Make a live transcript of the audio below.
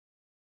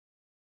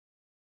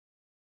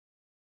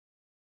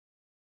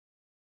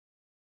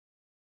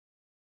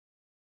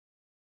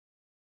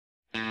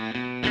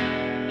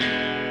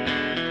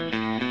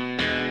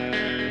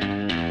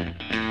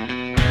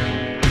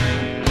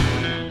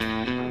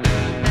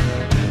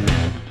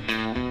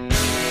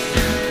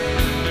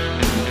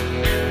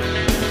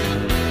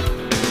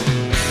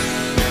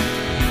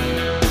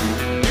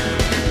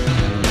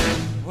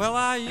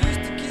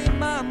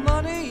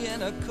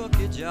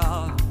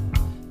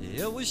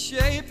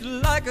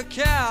like a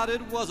cat,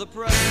 it was a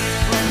present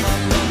from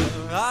my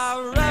brother.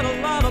 I read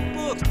a lot of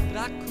books, but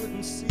I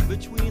couldn't see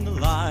between the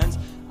lines.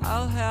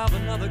 I'll have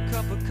another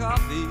cup of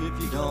coffee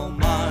if you don't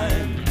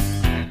mind.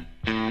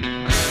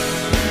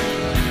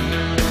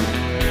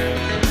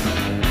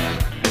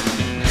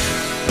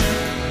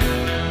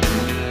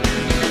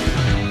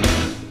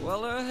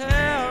 Well, her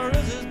hair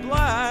is as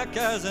black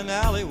as an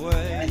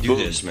alleyway. Do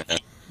this, man.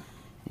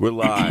 We're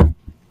live.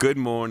 Good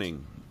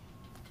morning.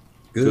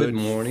 Good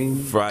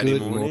morning. Friday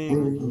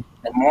morning.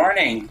 Good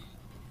morning.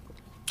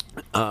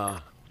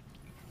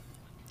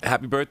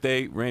 Happy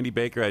birthday, Randy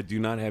Baker. I do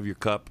not have your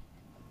cup.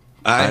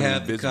 I have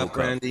have an the invisible cup,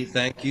 cup. Randy.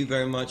 Thank you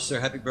very much,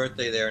 sir. Happy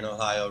birthday there in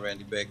Ohio,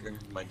 Randy Baker,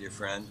 my dear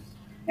friend.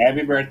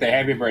 Happy birthday.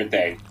 Happy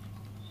birthday.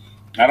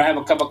 I don't have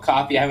a cup of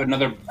coffee. I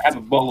have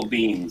a bowl of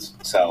beans.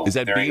 So Is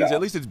that there you beans? go.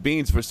 At least it's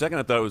beans. For a second,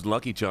 I thought it was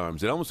Lucky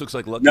Charms. It almost looks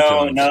like Lucky No,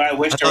 Charms. no, I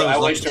wish there thought it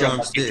was was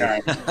Lucky Lucky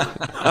Charms,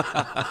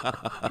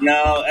 Charms.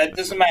 No,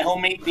 this is my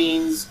homemade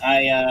beans.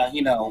 I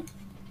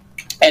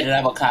added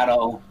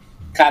avocado,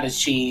 cottage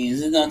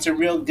cheese. It's a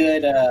real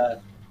good,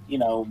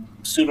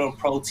 pseudo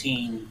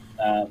protein,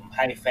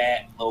 high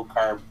fat, low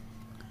carb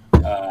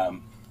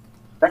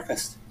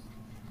breakfast.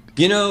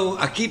 You know,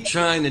 I keep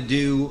trying to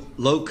do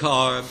low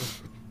carb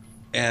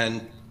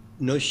and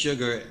no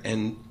sugar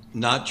and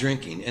not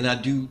drinking. And I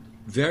do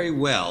very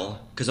well,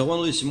 because I want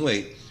to lose some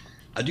weight.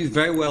 I do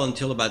very well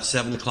until about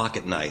 7 o'clock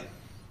at night.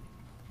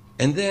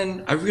 And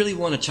then I really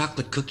want a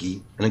chocolate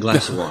cookie and a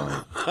glass of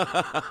wine.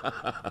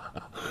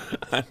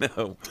 I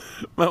know.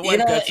 My wife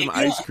got some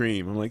ice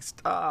cream. I'm like,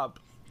 stop.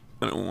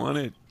 I don't want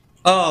it.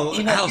 Oh,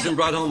 Allison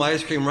brought home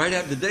ice cream right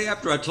after the day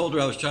after I told her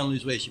I was trying to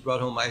lose weight. She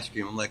brought home ice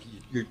cream. I'm like,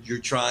 you're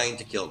trying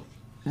to kill me.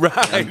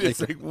 Right.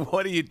 It's like,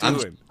 what are you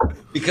doing?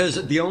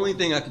 Because the only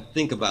thing I could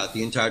think about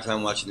the entire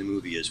time watching the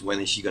movie is when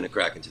is she going to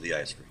crack into the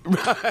ice cream?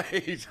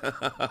 Right.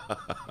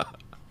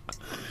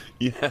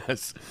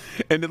 Yes.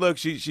 And then look,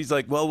 she's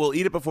like, well, we'll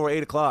eat it before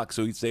 8 o'clock.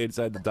 So we stay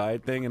inside the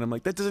diet thing. And I'm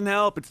like, that doesn't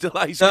help. It's still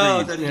ice cream. No,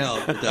 it doesn't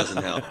help. It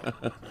doesn't help.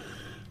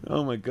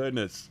 Oh, my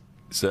goodness.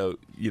 So,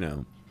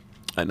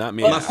 not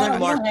me. My friend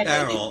Mark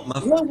Carroll. My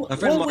friend What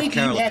Mark weight do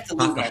Carroll. you have to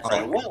lose, my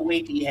friend? What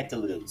weight do you have to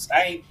lose?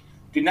 I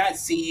do not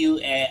see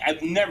you.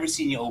 I've never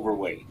seen you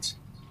overweight.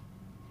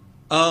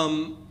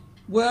 Well,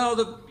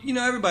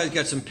 everybody's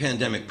got some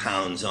pandemic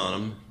pounds on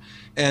them.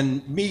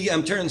 And me,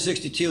 I'm turning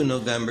 62 in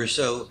November.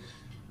 So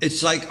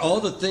it's like all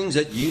the things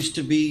that used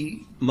to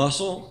be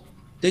muscle,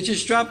 they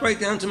just drop right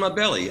down to my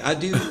belly. I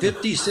do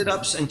 50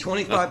 sit-ups and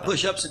 25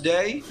 push-ups a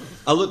day.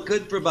 I look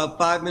good for about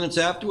 5 minutes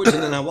afterwards,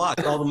 and then I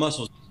watch all the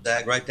muscles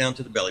sag right down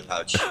to the belly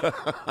pouch.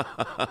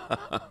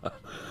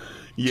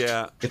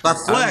 Yeah. If I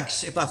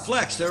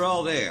flex, they're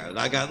all there.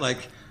 I got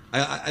like,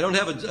 I don't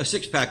have a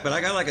six-pack, but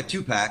I got like a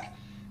two-pack,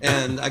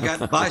 and I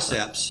got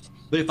biceps.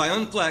 But if I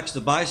unflex,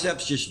 the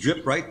biceps just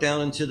drip right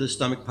down into the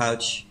stomach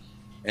pouch,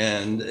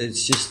 and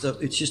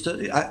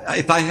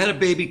if I had a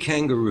baby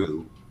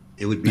kangaroo,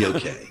 it would be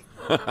okay.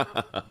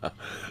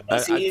 I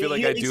feel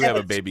like I do have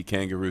a baby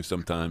kangaroo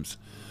sometimes.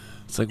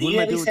 It's like, what am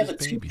I doing with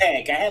this baby?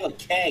 Two-pack. I have a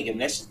keg,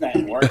 and that's just not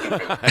working.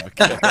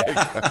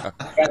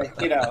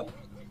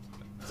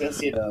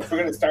 If we're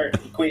gonna start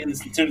equating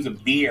this in terms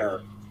of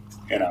beer,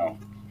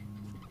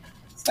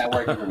 it's not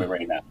working for me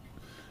right now.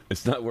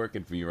 It's not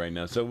working for you right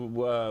now. So,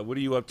 what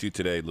are you up to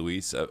today,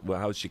 Luis?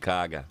 How's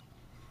Chicago?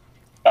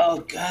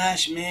 Oh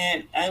gosh,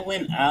 man! I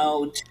went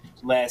out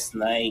last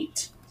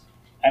night.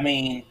 I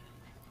mean,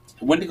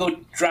 went to go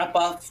drop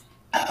off.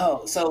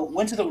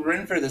 Went to the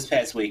Renfer this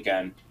past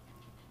weekend.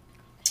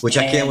 Which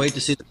I can't wait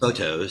to see the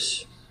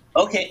photos.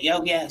 Okay,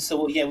 yeah.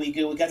 So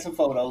we got some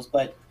photos,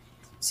 but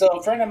so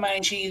a friend of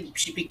mine, she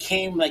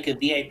became like a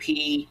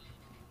VIP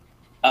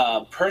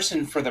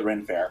person for the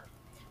Ren Fair.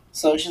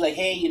 So she's like,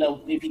 hey,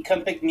 if you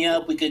come pick me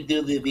up, we could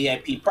do the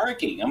VIP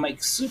parking. I'm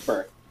like,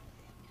 super.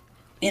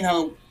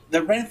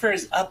 The Ren Fair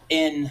is up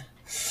in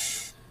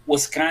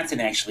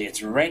Wisconsin. Actually,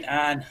 it's right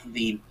on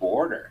the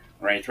border,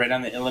 right? It's right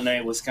on the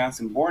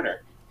Illinois-Wisconsin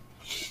border.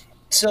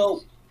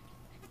 So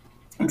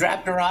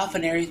dropped her off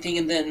and everything,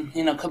 and then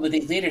a couple of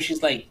days later,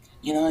 she's like,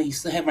 you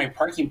still have my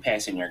parking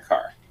pass in your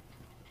car.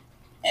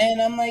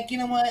 And I'm like, you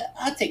know what?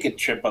 I'll take a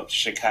trip up to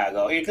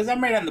Chicago because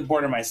I'm right on the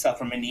border myself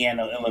from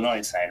Indiana,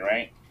 Illinois side,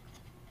 right?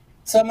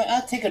 So I'm like,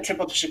 I'll take a trip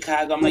up to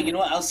Chicago. I'm like, you know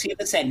what? I'll see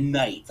this at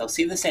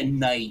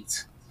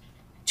night.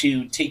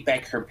 To take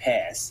back her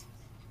pass.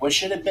 What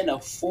should have been a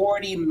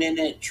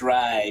 40-minute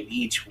drive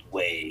each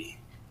way.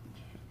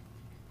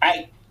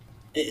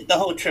 The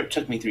whole trip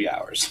took me 3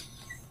 hours.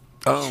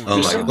 Oh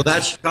my God. Well,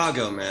 that's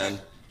Chicago, man.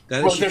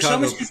 That is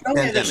Chicago.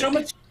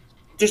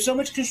 There's so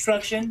much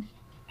construction.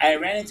 I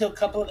ran into a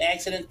couple of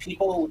accidents.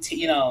 People,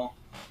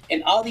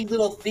 and all these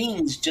little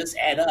things just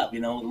add up.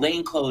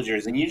 Lane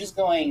closures, and you're just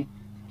going.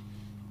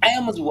 I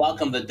almost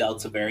welcome the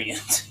Delta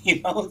variant.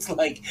 It's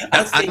like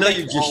I know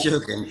you're just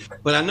joking,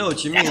 but I know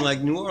what you mean. Like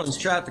New Orleans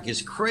traffic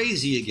is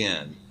crazy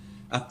again.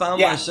 I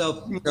found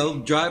myself,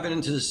 driving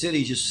into the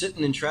city, just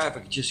sitting in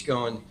traffic, just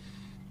going,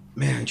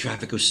 man,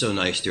 traffic was so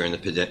nice during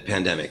the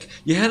pandemic.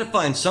 You had to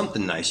find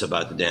something nice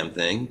about the damn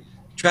thing.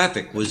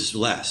 traffic was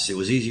less. It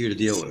was easier to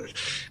deal with.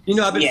 You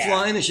know, I've been Yeah.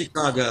 flying to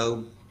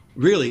Chicago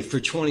really for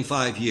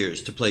 25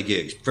 years to play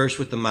gigs. First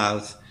with the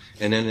Mouth,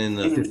 and then in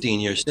the Mhm. 15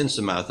 years since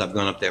the Mouth, I've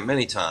gone up there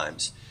many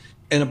times.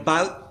 And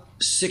about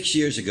 6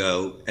 years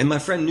ago, and my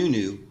friend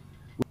Nunu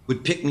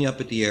would pick me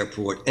up at the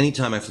airport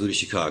anytime I flew to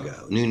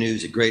Chicago.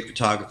 Nunu's a great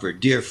photographer, a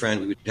dear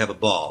friend. We would have a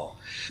ball.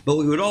 But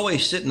we would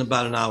always sit in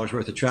about an hour's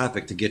worth of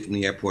traffic to get from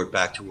the airport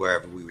back to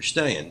wherever we were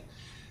staying.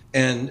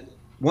 And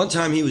one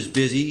time he was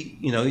busy,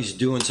 you know, he's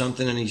doing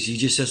something, and he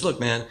just says, "Look,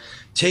 man,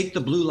 take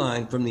the blue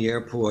line from the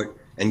airport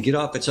and get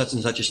off at such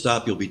and such a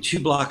stop. You'll be 2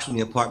 blocks from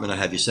the apartment I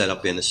have you set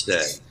up in to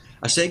stay."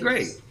 I say,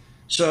 "Great."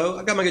 So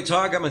I got my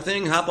guitar, got my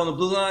thing, hop on the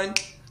blue line.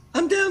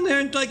 I'm down there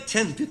in like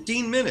 10,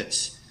 15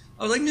 minutes.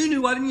 I was like,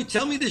 "Nunu, why didn't you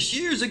tell me this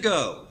years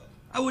ago?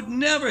 I would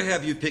never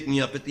have you pick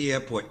me up at the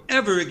airport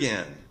ever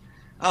again.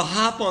 I'll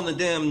hop on the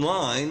damn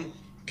line,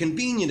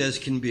 convenient as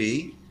can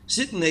be,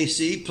 sit in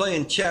AC,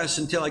 playing chess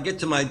until I get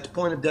to my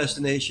point of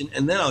destination,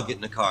 and then I'll get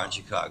in the car in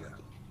Chicago."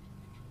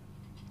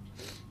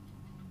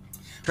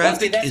 Well,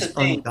 see, Traffic that's the is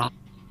thing. ungodly.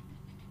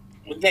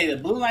 Okay, the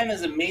blue line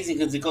is amazing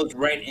because it goes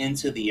right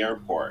into the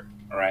airport,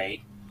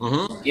 right?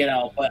 Mm-hmm. You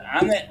know, but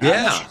I'm a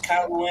Yeah.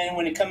 Chicagoan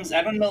when it comes.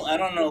 I don't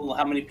know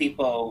how many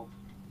people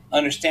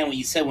understand what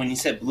you said when you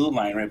said blue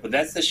line, right? But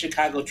that's the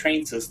Chicago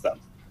train system.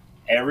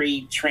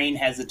 Every train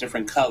has a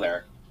different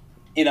color,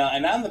 you know.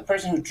 And I'm the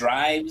person who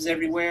drives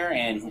everywhere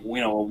and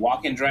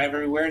walk and drive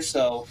everywhere,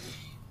 so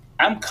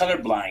I'm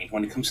colorblind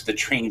when it comes to the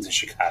trains in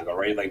Chicago,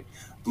 right? Like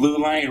blue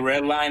line,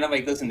 red line. I'm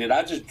like, listen, dude,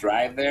 I'll just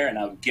drive there and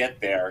I'll get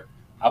there.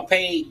 I'll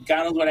pay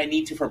God knows what I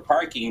need to for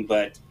parking,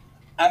 but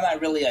I'm not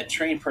really a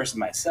train person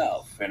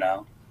myself, you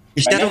know.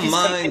 You My see, I don't nephew's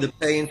mind coming. the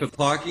paying for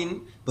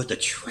parking, but the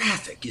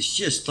traffic is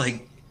just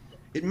like,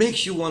 it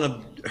makes you want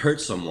to hurt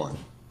someone.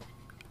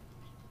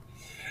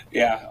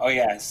 Yeah. Oh,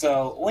 yeah.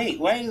 So wait,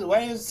 why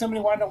does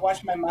somebody want to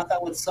wash my mouth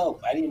out with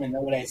soap? I didn't even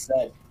know what I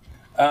said.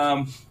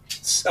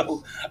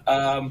 So,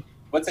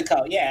 what's it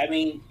called? Yeah, I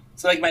mean,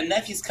 so like my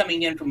nephew's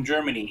coming in from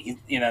Germany.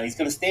 He's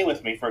going to stay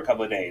with me for a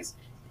couple of days.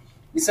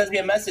 He sends me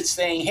a message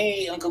saying,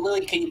 "Hey, Uncle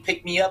Louie, can you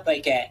pick me up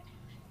like at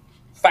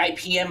 5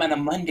 p.m. on a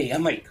Monday?"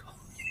 I'm like,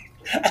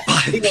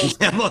 he 5 goes,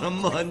 p.m. on a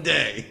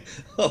Monday.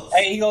 Oh,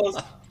 and he goes,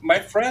 "My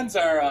friends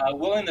are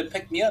willing to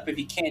pick me up if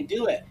you can't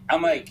do it."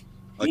 I'm like,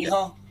 okay.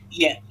 "Mijo,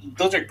 yeah,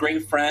 those are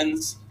great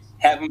friends.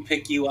 Have them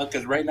pick you up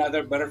because right now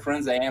they're better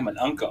friends than I am an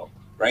uncle,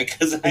 right?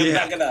 Because I'm Yeah,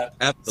 not gonna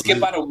skip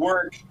absolutely. out of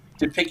work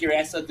to pick your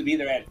ass up to be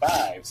there at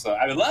 5. So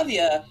I would love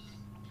you,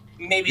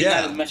 maybe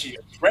not as Yeah, much as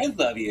your friends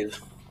love you,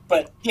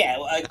 but yeah,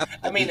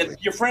 I mean, if absolutely.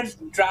 your friends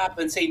drop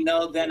and say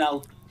no, then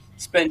I'll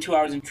spend 2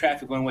 hours in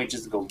traffic one way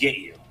just to go get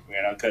you,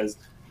 because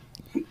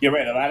you're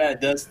right. A lot of it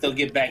does still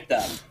get backed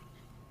up.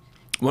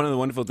 One of the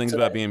wonderful things So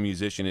about being a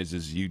musician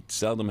is you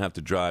seldom have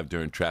to drive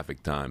during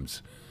traffic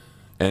times.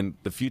 And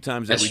the few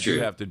times that That's we do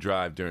true. have to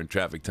drive during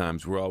traffic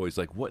times, we're always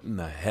like, what in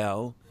the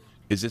hell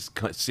is this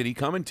city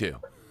coming to?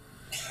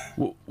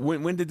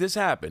 When did this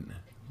happen?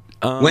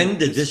 When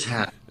did This this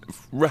happen?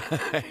 right.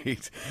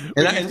 And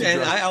We I, used and, to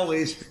and drive. I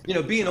always,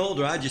 being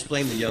older, I just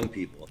blame the young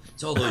people.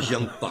 It's all those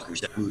young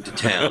fuckers that moved to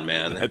town,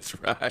 man. That's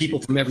right.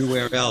 People from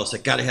everywhere else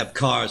that got to have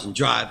cars and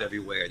drive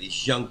everywhere.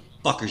 These young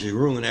fuckers are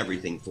ruining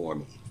everything for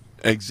me.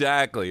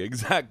 Exactly.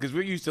 Because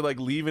we're used to like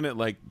leaving at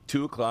like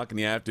 2 o'clock in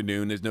the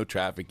afternoon. There's no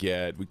traffic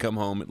yet. We come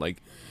home at like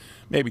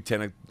maybe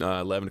 10,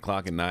 11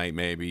 o'clock at night,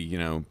 maybe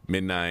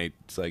midnight.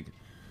 It's like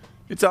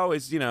it's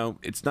always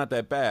it's not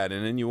that bad.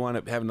 And then you wind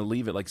up having to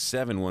leave at like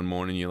 7 one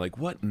morning. You're like,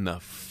 what in the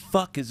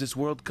fuck is this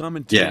world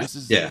coming to? Yeah, This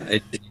is yeah.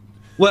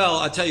 Well,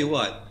 I'll tell you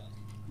what.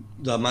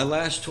 My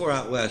last tour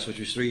out west, which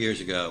was 3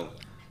 years ago,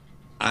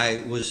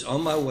 I was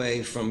on my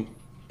way from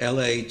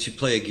L.A. to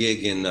play a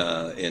gig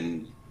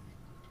in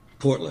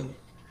Portland,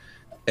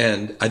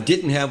 and I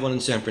didn't have one in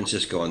San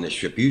Francisco on this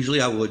trip.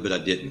 Usually I would, but I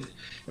didn't.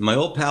 And my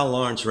old pal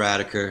Lawrence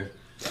Radiker,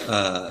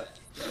 uh,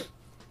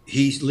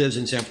 he lives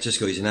in San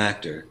Francisco. He's an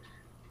actor,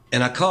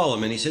 and I call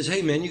him and he says,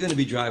 "Hey man, you're going to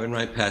be driving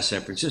right past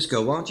San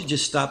Francisco. Why don't you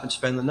just stop and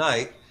spend the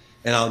night,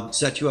 and I'll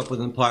set you up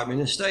with an apartment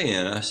to stay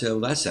in." I said,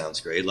 "Well, that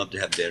sounds great. I'd love to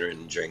have dinner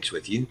and drinks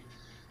with you."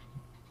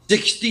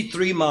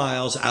 63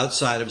 miles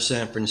outside of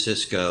San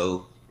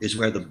Francisco is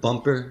where the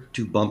bumper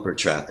to bumper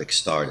traffic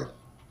started.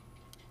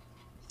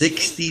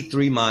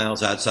 63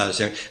 miles outside of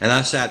San, and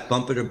I sat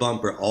bumper to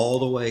bumper all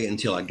the way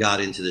until I got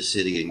into the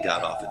city and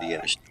got off of the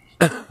interstate.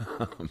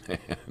 oh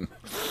man.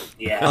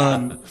 yeah,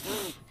 Um,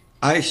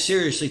 I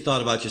seriously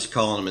thought about just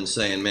calling him and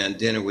saying, "Man,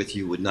 dinner with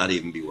you would not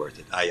even be worth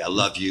it. I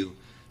love you,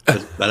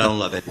 but I don't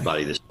love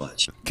anybody this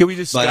much." Can we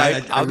just But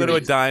Skype? I I'll go to a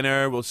really,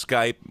 diner. We'll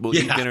Skype. We'll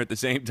eat yeah, dinner at the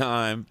same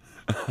time.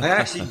 I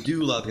actually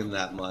do love him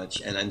that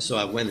much, and so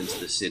I went into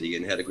the city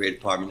and had a great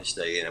apartment to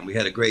stay in, and we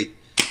had a great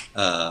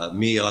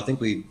meal. I think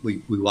we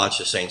watched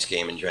the Saints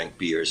game and drank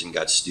beers and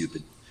got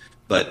stupid.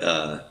 But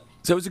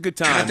So it was a good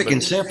time. traffic But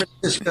in San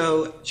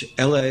Francisco,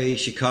 L.A.,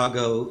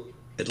 Chicago,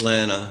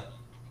 Atlanta,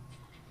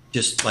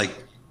 just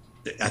like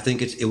I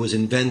think it was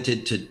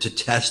invented to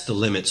test the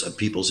limits of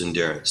people's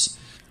endurance.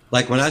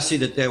 Like when I see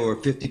that there were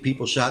 50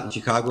 people shot in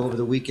Chicago over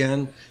the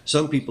weekend,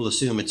 some people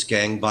assume it's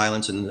gang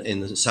violence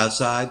in the South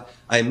Side.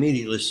 I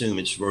immediately assume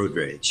it's road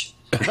rage.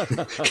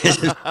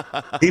 'Cause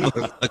people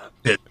are fucking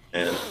pissed,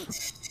 man.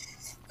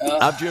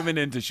 I've driven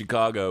into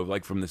Chicago,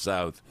 like from the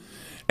south,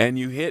 and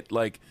you hit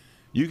like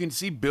you can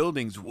see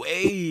buildings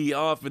way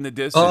off in the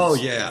distance. Oh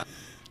yeah.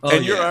 Oh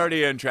And you're yeah.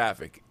 already in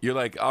traffic. You're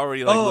like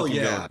already like Oh looking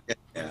yeah.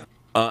 going.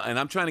 Yeah. And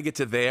I'm trying to get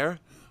to there.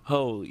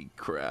 Holy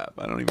crap!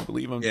 I don't even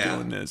believe I'm Yeah.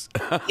 doing this.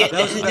 Yeah, That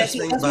was the best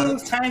thing that's one about of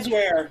those times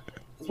where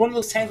it's one of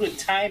those times where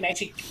time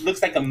actually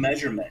looks like a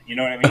measurement. You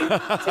know what I mean?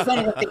 So it's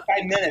only gonna take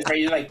 5 minutes, right?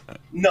 You're like,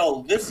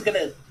 no, this is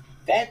gonna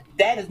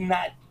that is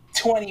not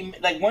 20.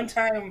 Like one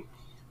time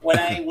when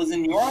I was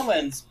in New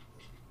Orleans,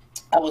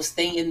 I was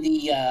staying in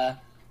the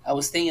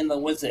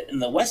what's it in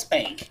the West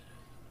Bank,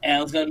 and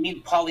I was gonna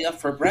meet Polly up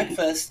for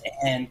breakfast,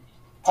 and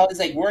Polly's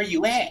like, "Where are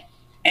you at?"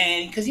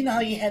 And because you know how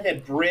you have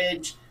that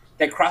bridge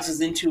that crosses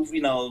into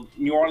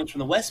New Orleans from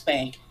the West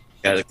Bank.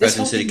 Yeah, the This Crescent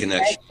whole City thing's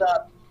connection. backed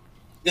up.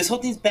 This whole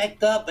thing's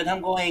backed up, and I'm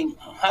going,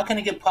 how can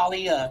I get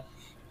Polly a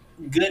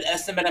good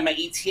estimate of my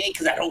ETA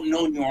because I don't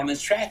know New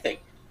Orleans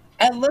traffic?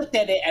 I looked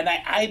at it and I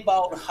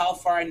eyeballed how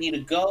far I need to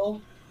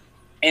go,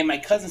 and my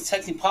cousin's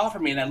texting Paul for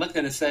me, and I looked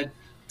at it and said,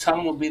 "Tell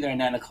him we'll be there at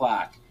 9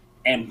 o'clock."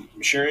 And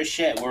sure as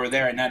shit, we were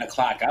there at 9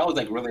 o'clock. I was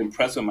like really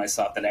impressed with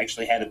myself that I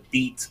actually had a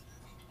beat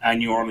on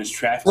New Orleans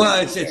traffic.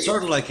 Well, it's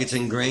sort of like it's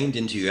ingrained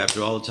into you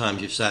after all the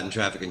times you've sat in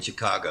traffic in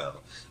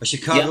Chicago. A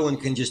Chicagoan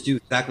can just do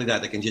exactly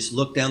that. They can just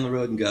look down the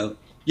road and go,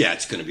 "Yeah,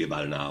 it's going to be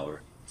about an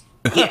hour."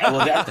 Yeah,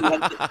 well,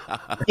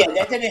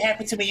 that didn't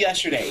happen to me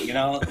yesterday.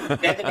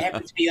 That didn't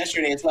happen to me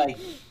yesterday. It's like,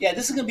 yeah,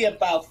 this is gonna be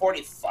about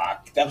 40.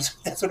 Fuck, that's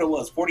what it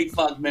was.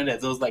 45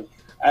 minutes. It was like,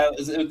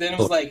 then it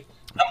was like,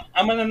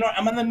 I'm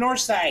on the north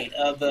side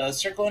of the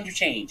Circle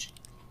Interchange.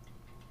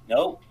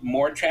 Nope,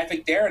 more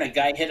traffic there, and a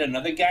guy hit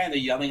another guy, and they're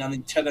yelling on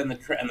each other on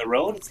the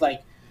road. It's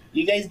like,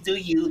 you guys do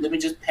you. Let me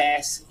just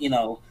pass.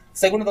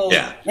 It's like one of those.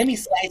 Yeah. Let me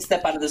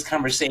sidestep out of this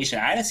conversation.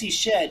 I didn't see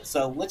shit,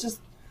 so let's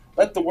just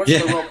let the worst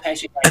of the world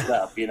pass you guys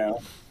up.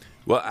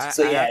 Well,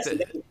 So yeah,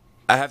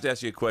 I have to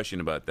ask you a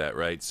question about that,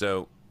 right?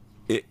 So,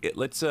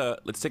 let's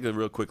take a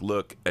real quick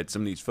look at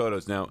some of these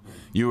photos. Now,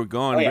 you were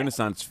going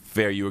Renaissance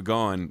Fair. You were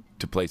going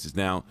to places.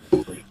 Now,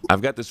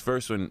 I've got this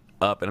first one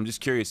up, and I'm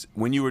just curious.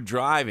 When you were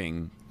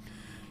driving,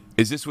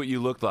 is this what you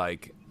looked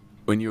like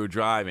when you were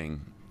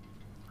driving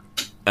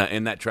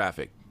in that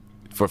traffic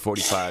for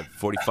 40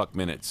 fuck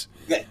minutes?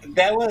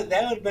 that would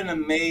have been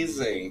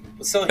amazing.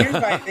 So here's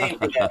my thing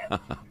for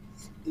that.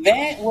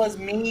 That was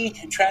me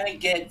trying to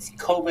get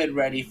COVID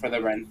ready for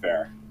the Ren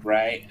Fair,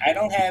 right? I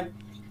don't have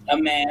a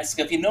mask.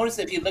 If you notice,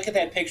 if you look at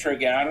that picture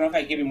again, I don't know if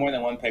I give you more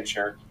than one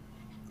picture.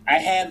 I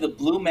had the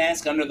blue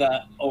mask under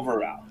the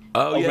overall.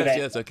 Oh, over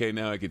yes. Okay,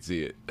 now I can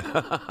see it. You see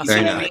what Very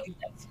I nice. mean?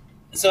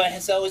 So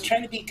I was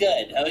trying to be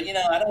good. I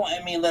don't want.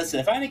 I mean, listen.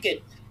 If I didn't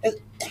get,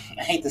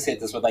 I hate to say it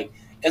this, but like,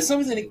 if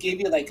someone's gonna give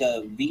you like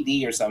a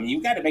VD or something,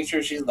 you got to make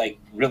sure she's like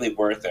really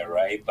worth it,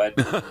 right? But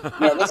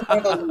let's one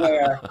of those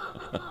where.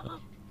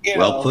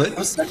 Well put.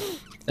 So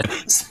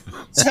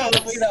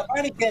if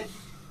I didn't get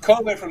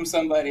COVID from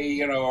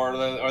somebody, or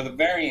the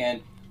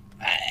variant,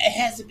 it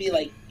has to be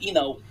like,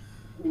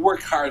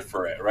 work hard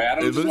for it, right? I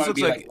don't just want to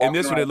be like in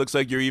this one, walking it looks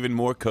like you're even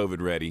more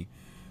COVID ready.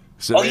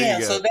 So Oh there yeah,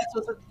 you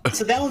go.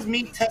 so that was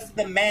me testing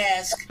the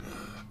mask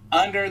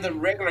under the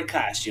regular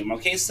costume.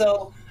 Okay,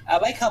 so I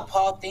like how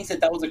Paul thinks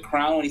that was a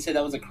crown when he said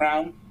that was a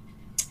crown.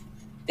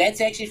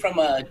 That's actually from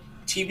a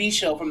TV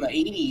show from the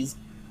 80s,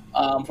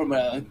 from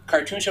a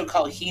cartoon show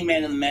called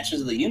He-Man and the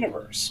Masters of the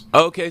Universe.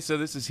 Okay, so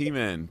this is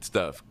He-Man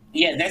stuff.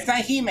 Yeah, that's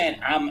not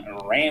He-Man. I'm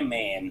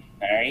Ram-Man.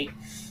 All right,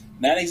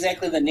 not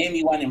exactly the name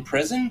you want in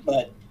prison,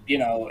 but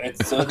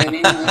it's so the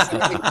name is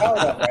something proud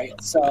of, right?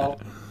 So,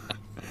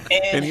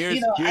 And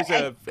here's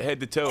I, a head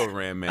to toe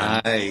Ram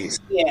Man. Nice.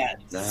 yeah.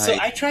 So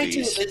I try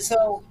Nice. to.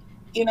 So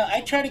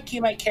I try to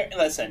keep my character.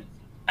 Listen,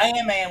 I am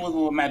a man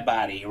with my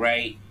body,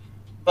 right?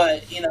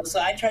 But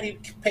so I try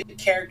to pick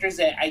characters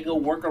that I go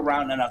work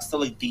around and I'll still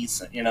look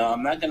decent.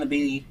 I'm not gonna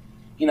be,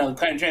 kind of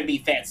trying to be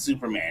fat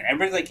Superman.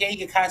 Everybody's like, "Hey, you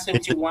can costume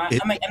what you want."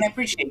 I'm like, and I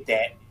appreciate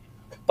that,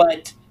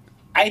 but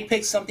I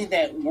pick something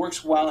that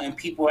works well and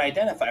people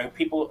identify, or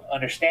people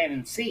understand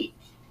and see.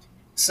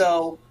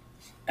 So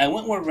I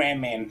went with Ram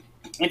Man.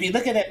 If you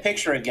look at that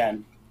picture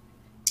again,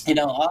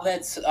 all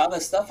that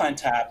stuff on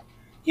top.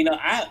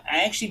 I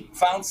actually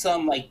found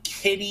some like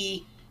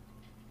kitty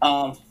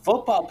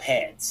football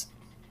pads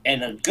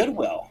and a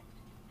Goodwill,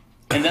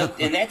 and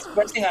that's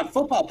resting on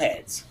football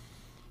pads,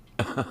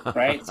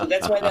 right? So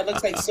that's why that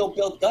looks like so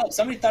built up.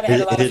 Somebody thought I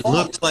had a lot of It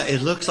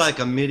fun. looks like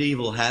a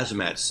medieval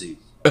hazmat suit.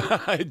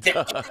 It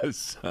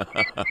does.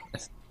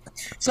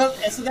 So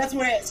that's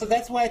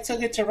why I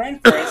took it to Ren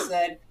Fair. I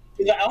said,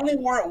 because I only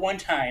wore it one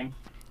time,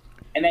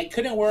 and I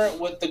couldn't wear it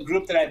with the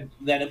group that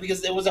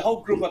because it was a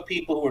whole group of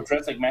people who were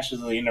dressed like Masters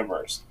of the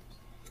Universe,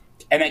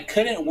 and I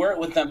couldn't wear it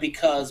with them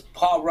because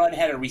Paul Rudd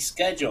had to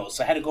reschedule,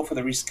 so I had to go for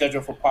the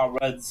reschedule for Paul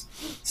Rudd's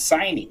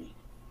signing.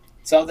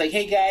 So I was like,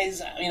 "Hey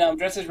guys, I'm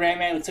dressed as Ram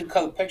Man." We took a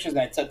couple pictures,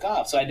 and I took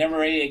off. So I never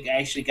really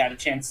actually got a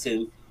chance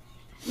to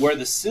wear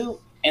the suit,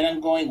 and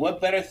I'm going,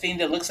 what better thing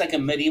that looks like a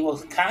medieval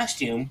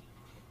costume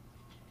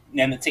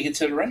than to take it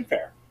to the Ren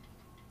Fair?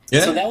 So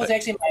Yeah. that was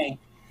actually my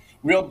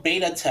real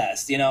beta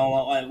test.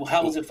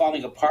 How is it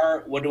falling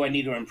apart? What do I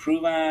need to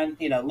improve on?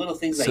 Little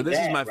things So like this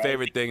that. is my right?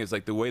 favorite thing is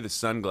like the way the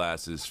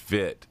sunglasses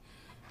fit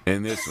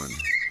in this one.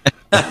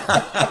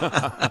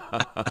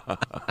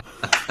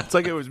 It's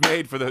like it was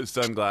made for those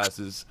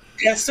sunglasses.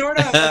 Yeah, sort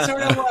of. It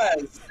sort of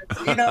was.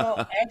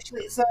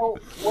 Actually, so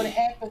what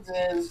happens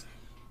is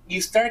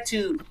you start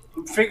to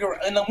figure,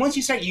 and then once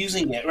you start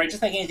using it, right,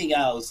 just like anything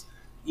else,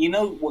 you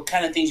know what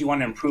kind of things you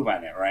want to improve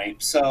on it,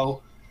 right?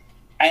 So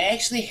I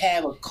actually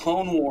have a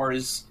Clone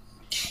Wars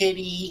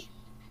kitty,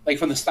 like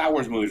from the Star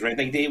Wars movies, right?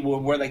 Like they would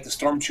wear like the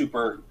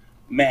stormtrooper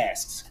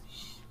masks.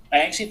 I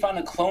actually found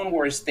a Clone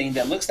Wars thing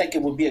that looks like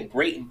it would be a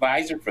great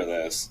visor for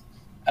this.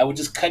 I would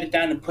just cut it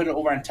down and put it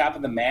over on top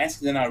of the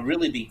mask, and then I'll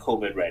really be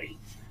COVID ready.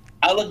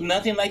 I'll look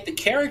nothing like the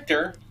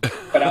character,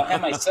 but I'll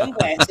have my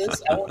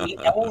sunglasses. I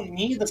won't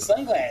need the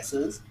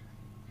sunglasses,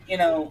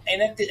 and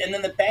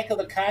then the back of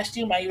the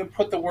costume, I even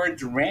put the word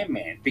Ram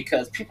Man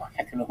because people are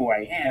not going to know who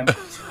I am.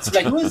 So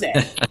like, who is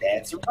that?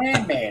 That's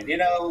Ram Man.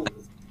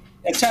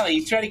 I'm telling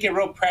you, try to get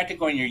real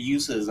practical in your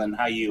uses and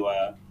how you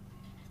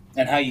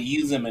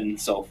use them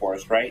and so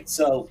forth, right?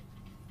 So.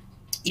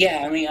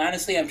 Yeah, I mean,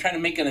 honestly, I'm trying to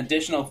make an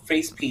additional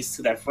face piece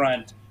to that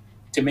front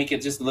to make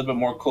it just a little bit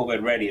more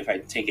COVID ready if I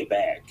take it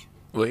back.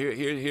 Well,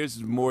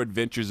 here's more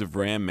adventures of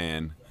Ram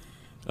Man.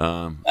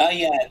 Oh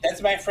yeah,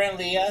 that's my friend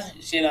Leah.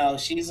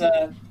 She's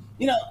I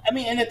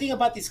mean, and the thing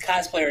about these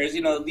cosplayers,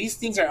 these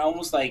things are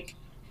almost like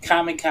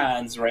Comic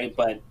Cons, right?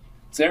 But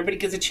so everybody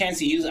gets a chance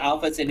to use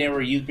outfits they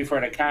never used before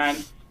the con.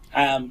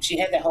 She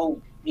had that whole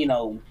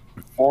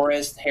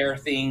forest hair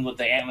thing with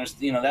the antlers.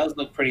 That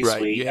looked pretty Right,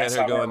 sweet. you had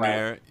her going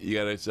there. You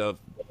got herself.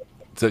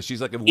 So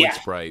she's like a wood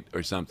sprite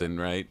or something,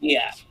 right?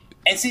 Yeah.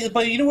 And see,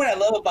 but you know what I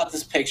love about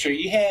this picture?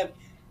 You have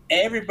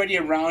everybody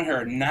around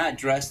her not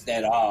dressed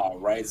at all,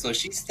 right? So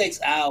she sticks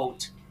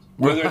out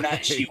whether or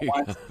not she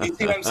wants. You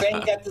see what I'm saying?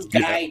 You got this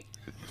guy,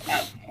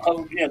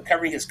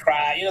 covering his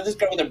cry. This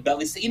girl with her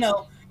belly.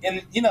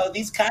 And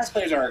these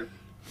cosplayers are,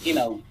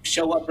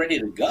 show up ready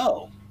to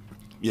go.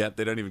 Yeah,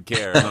 they don't even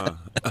care, huh?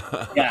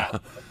 Yeah. So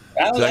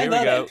I here we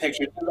love go. that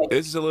picture.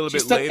 This is a little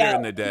bit later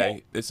in the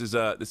day. This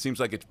seems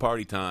like it's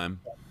party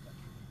time.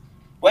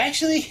 Well,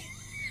 actually,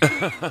 all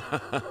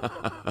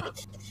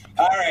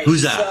right.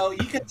 Who's that? So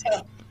you could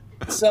tell.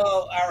 So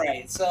all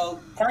right. So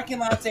parking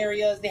lots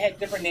areas, they had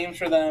different names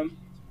for them,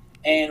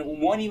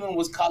 and one even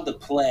was called the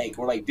Plague.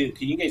 We're like, dude,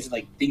 can you guys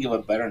think of a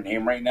better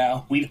name right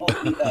now? We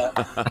don't need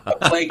a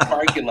Plague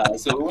parking lot.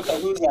 So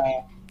who's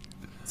that?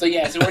 So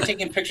yeah. So we're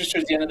taking pictures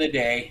towards the end of the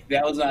day.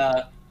 That was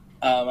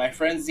my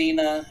friend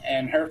Zena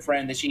and her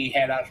friend that she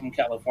had out from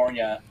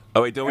California.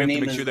 Oh wait, don't we have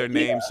to make sure their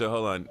names? So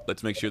hold on,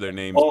 let's make sure their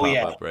names pop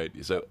up, right?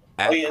 So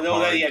me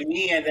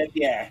and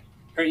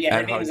her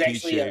name is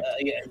actually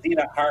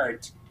Zena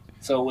Hart.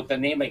 So with the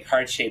name like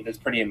heart shape, that's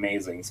pretty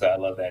amazing. So I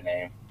love that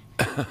name.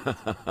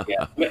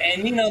 Yeah,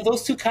 and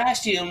those two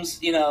costumes,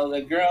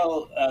 the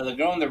girl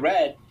in the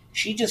red,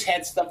 she just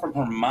had stuff from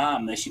her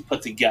mom that she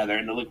put together,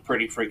 and it looked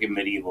pretty freaking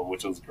medieval,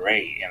 which was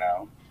great.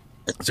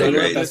 So I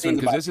love this one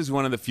because this is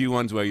one of the few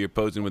ones where you're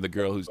posing with a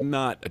girl who's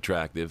not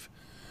attractive.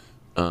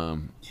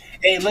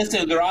 Hey,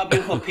 listen, they're all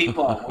beautiful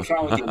people. What's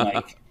wrong with you,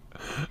 Mike?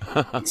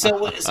 So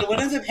what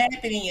ends up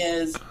happening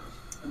is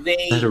they.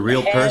 Is that a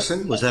real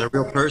person? Was that a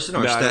real person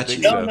or a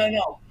statue?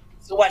 No.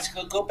 So watch.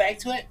 Go back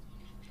to it.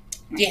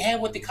 They have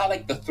what they call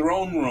like the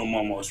throne room,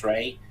 almost,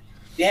 right?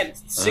 They have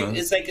it's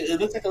like it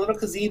looks like a little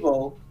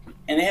gazebo,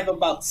 and they have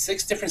about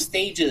 6 different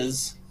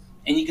stages,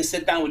 and you can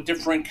sit down with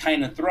different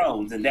kind of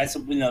thrones, and that's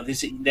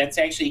that's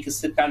actually you can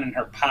sit down in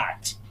her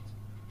pot.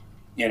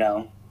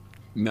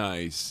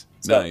 Nice.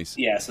 So, nice.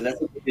 Yeah, so that's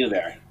what we do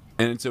there.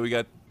 And so we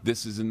got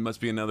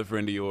must be another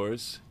friend of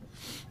yours.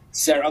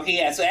 Sarah. Okay,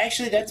 yeah. So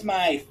actually, that's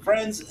my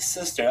friend's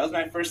sister. That was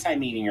my first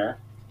time meeting her.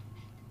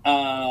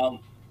 That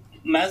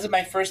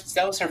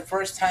was her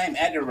first time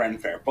at the Ren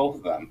Fair, both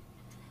of them.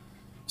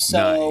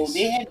 So nice.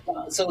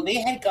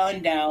 they had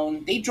gone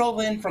down. They drove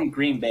in from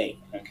Green Bay.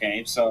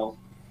 Okay, so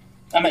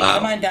I'm like,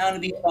 come on down to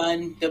be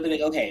fun. They'll be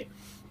like, okay.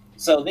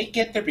 So they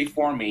get there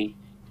before me.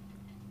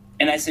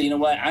 And I said, you know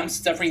what? I'm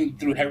suffering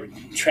through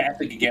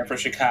traffic again for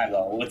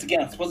Chicago. It's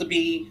supposed to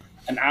be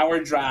an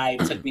hour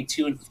drive. It took me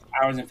 2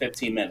 hours and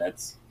 15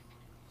 minutes.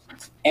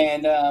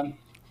 And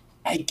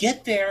I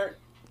get there,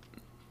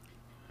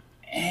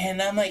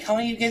 and I'm like, how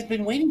long have you guys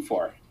been waiting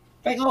for?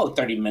 Like,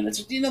 30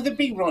 minutes. They're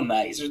being real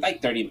nice. There's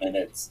like 30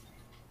 minutes.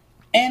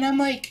 And I'm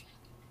like,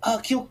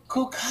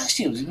 cool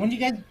costumes. When do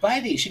you guys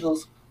buy these? She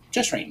goes,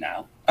 just right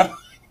now.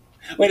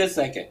 Wait a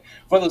second.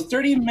 For those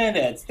 30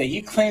 minutes that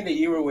you claimed that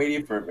you were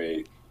waiting for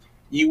me,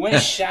 you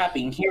went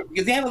shopping here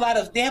because they have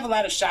a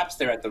lot of shops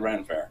there at the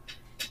Ren Fair.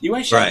 You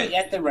went shopping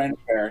at the Ren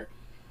Fair.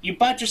 You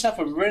bought yourself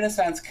a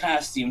Renaissance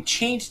costume,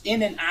 changed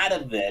in and out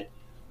of it,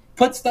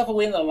 put stuff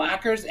away in the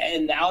lockers,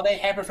 and all that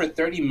happened for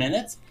 30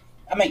 minutes.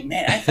 I'm like,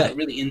 man, I felt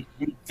really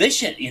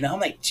inefficient. I'm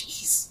like,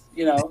 jeez,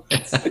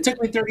 It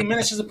took me 30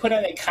 minutes just to put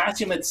on that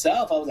costume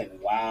itself. I was like,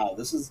 wow,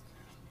 this is.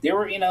 They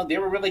were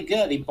really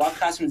good. They bought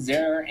costumes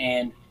there,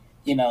 and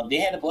they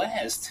had a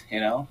blast.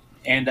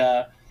 And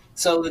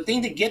so the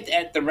thing to get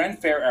at the Ren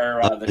Fair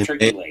are the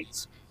turkey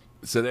legs.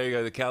 So there you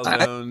go. The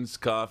calzones,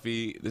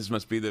 coffee. This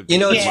must be the.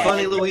 It's Yeah,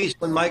 funny, Luis,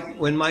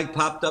 when Mike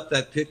popped up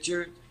that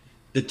picture,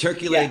 the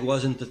turkey yeah. leg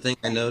wasn't the thing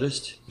I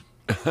noticed.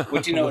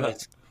 What you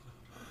notice?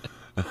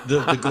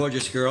 The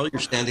gorgeous girl you're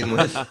standing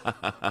with,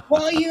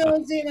 Well,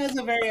 Zena's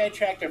a very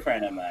attractive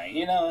friend of mine.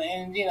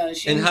 And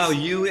she's and how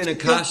you in a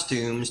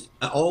costumes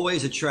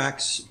always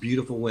attracts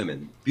beautiful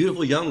women,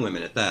 beautiful young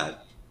women at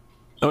that.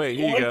 Oh wait,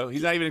 here you go.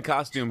 He's not even in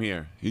costume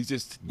here. He's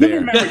just You there.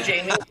 remember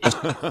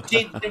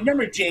Jamie?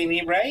 Remember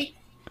Jamie, right?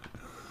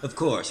 Of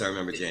course, I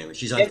remember Jamie.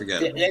 She's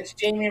unforgettable. That's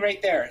Jamie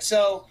right there.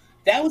 So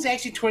that was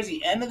actually towards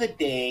the end of the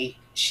day.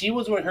 She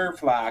was with her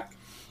flock,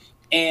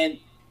 and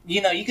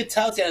you could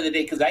tell at the end of the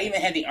day because I even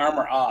had the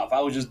armor off.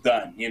 I was just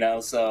done.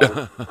 So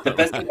the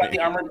best thing about the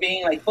armor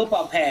being like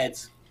football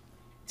pads.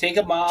 Take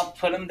them off,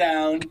 put them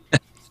down,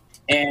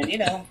 and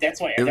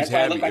that's why I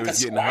look like a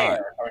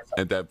squire or something.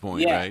 At that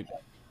point, Yeah. right?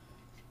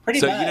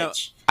 Pretty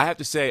much. I have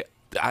to say,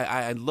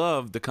 I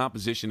love the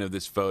composition of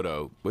this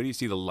photo. Where do you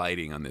see the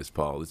lighting on this,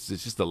 Paul? It's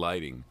just the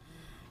lighting.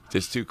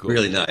 Just too cool.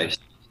 Really nice.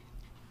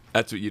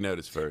 That's what you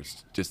notice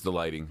first. Just the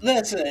lighting.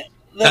 Listen.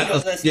 Yeah,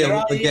 They're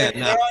all again,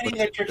 eating, they're all eating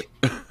their turkey.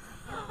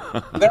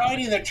 They're all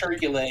eating their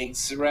turkey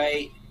legs,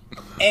 right?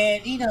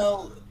 And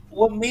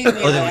what made me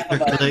there laugh were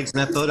turkey about legs in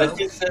that photo? my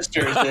two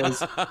sisters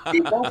is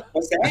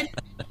what's that?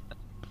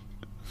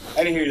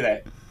 I didn't hear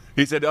that.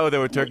 He said, "Oh, there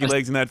were turkey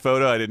legs in that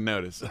photo. I didn't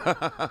notice."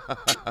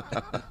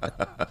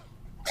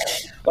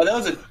 Well,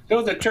 there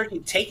was a turkey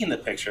taking the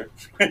picture.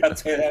 I'll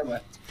tell you that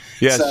much.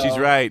 Yes, So- she's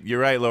right. You're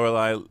right,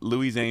 Lorelai.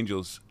 Louise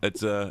Angels.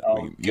 That's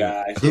Oh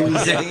gosh.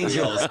 These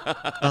angels.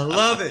 I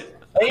love it.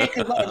 Oh, yeah,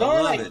 because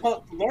love it.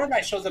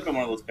 Lorelai shows up in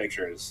one of those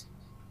pictures.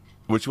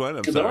 Which one?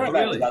 I'm Because sorry. Lorelai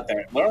Really? was out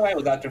there. Lorelai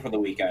was out there for the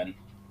weekend.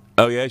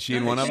 Oh yeah, is she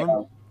in one of them?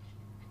 So,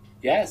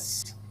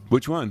 yes,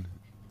 Which one?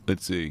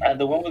 Let's see.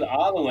 the one with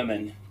all the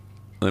women.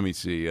 Let me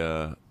see.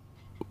 Where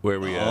are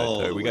we at?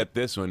 Oh. We got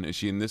this one. Is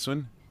she in this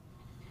one?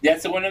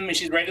 That's the one of them.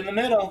 She's right in the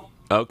middle.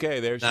 Okay,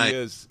 there she Nice.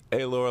 is.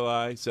 Hey,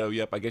 Lorelai. So,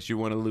 yep, I guess you're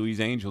one of Louise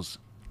Angels.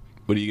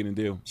 What are you gonna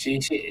do? She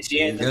has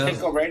There the you go.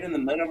 pickle right in the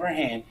middle of her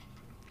hand.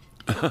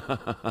 With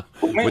the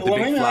well, big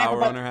maybe laugh flower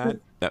about- on her hat.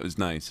 That was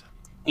nice.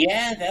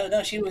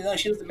 Yeah, she was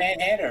the Mad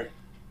Hatter,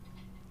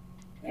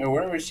 or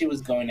wherever she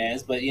was going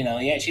as. But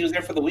yeah, she was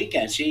there for the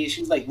weekend.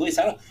 She's like, Luis,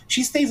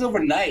 she stays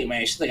overnight,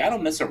 man. She's like, I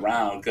don't mess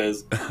around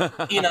because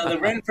the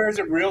Ren Fair is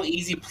a real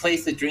easy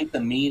place to drink the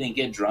meat and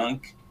get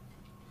drunk.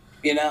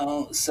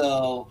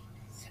 So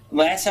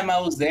last time I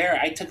was there,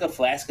 I took a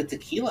flask of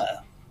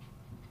tequila.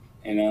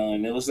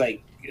 And it was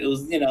like. It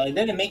was, it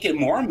didn't make it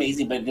more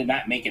amazing, but it did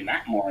not make it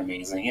not more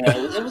amazing.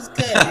 It was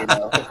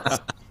good.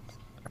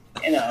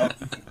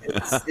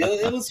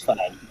 It was fun.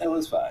 It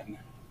was fun.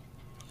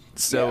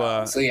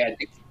 So, So yeah,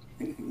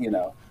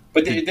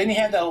 But then you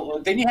had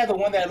the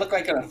one that looked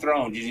like on a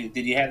throne. Did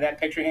you have that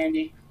picture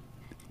handy?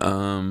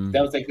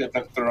 That was like the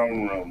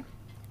throne room.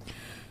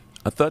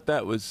 I thought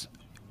that was.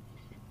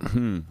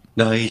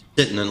 No, he's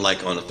sitting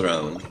on a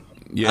throne.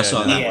 Yeah, I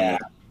saw no, that Yeah. one.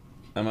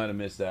 I might have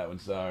missed that one.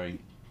 Sorry.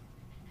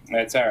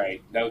 That's all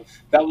right. That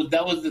was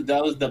the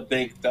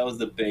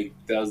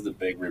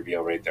big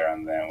reveal right there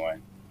on that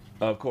one.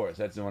 Of course,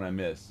 that's the one I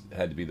missed. It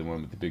had to be the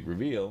one with the big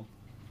reveal.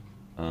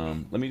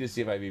 Let me just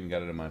see if I've even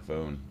got it on my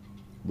phone.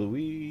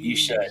 Louise. You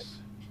should.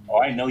 Oh,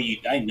 I know you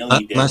did. My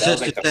That was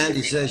sister like the Sandy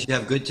first- says you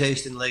have good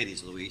taste in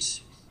ladies,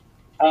 Luis.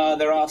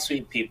 They're all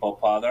sweet people,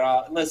 Paul. They're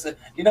all listen.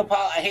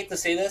 Paul. I hate to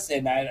say this,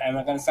 and I'm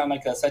not going to sound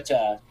like I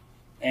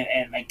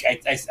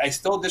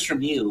stole this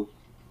from you,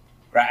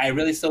 right? I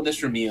really stole this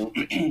from you,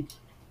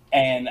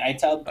 and I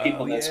tell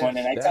people this one,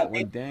 and I that tell one.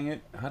 people Dang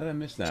it! How did I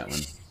miss that one?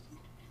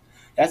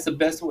 that's the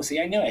best one. See,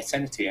 I knew I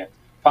sent it to you,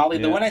 Polly.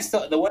 Yeah. The one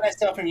I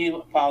stole from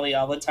you, Polly,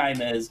 all the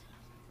time is,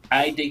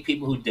 I dig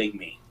people who dig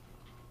me.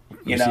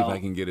 Let me see if I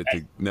can get it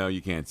to. No,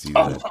 you can't see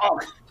Oh, that. oh,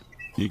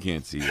 You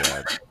can't see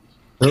that.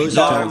 Those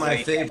No, are it's my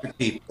like- favorite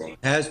people.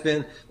 Has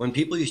been when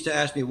people used to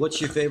ask me, "What's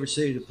your favorite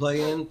city to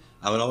play in?"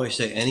 I would always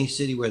say any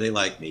city where they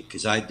like me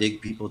because I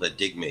dig people that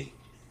dig me.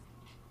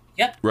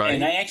 yep. Right.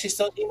 And I actually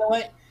still, you know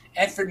what?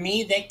 And for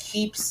me, that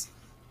keeps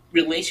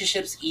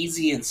relationships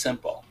easy and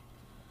simple.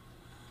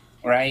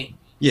 Right.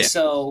 Yeah.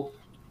 So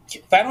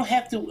if I don't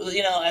have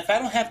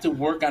to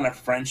work on a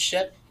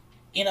friendship,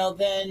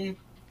 then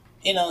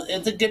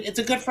it's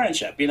a good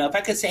friendship. If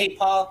I could say, hey,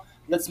 Paul,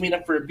 let's meet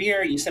up for a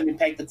beer, you send me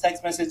back the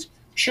text message,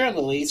 sure,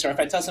 Luis. Or if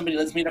I tell somebody,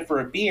 let's meet up for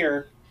a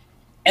beer,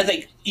 and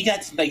you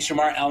got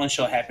Shamar Allen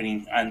show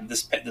happening on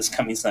this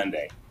coming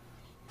Sunday,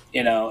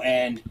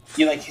 and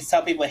you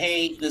tell people,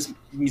 hey, this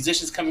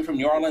musician's coming from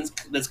New Orleans,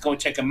 let's go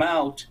check him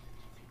out,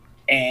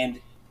 and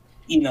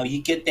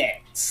you get that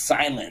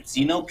silence.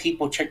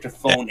 People check their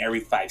phone every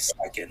 5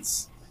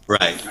 seconds.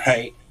 Right.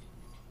 Right.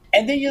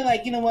 And then you're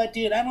like, you know what,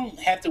 dude, I don't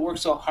have to work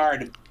so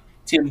hard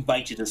to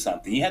invite you to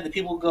something. You have the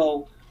people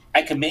go,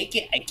 I can make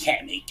it, I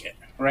can't make it.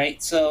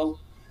 Right. So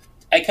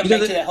I come You know,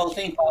 back to that whole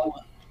thing,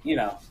 Paul. You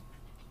know,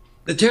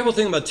 the terrible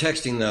thing about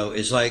texting, though,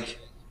 is like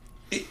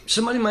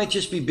somebody might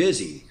just be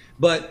busy.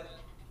 But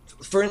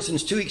for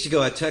instance, 2 weeks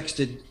ago, I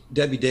texted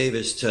Debbie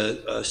Davis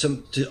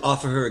to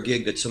offer her a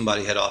gig that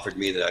somebody had offered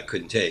me that I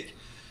couldn't take,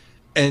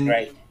 and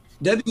right?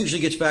 Debbie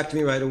usually gets back to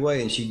me right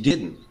away, and she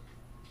didn't.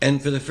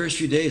 And for the first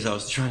few days, I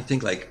was trying to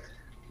think like,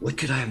 what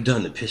could I have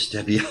done to piss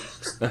Debbie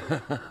off?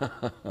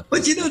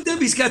 But you know,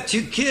 Debbie's got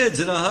 2 kids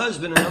and a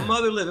husband and a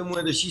mother living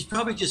with her. She's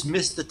probably just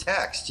missed the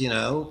text, you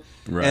know.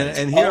 Right.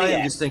 And here Oh, I am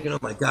yeah. just thinking, oh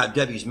my God,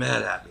 Debbie's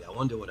mad at me. I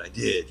wonder what I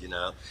did, you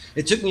know.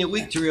 It took me a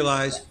week to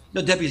realize,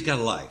 no, Debbie's got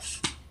a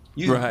life.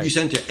 You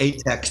sent her a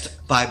text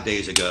 5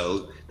 days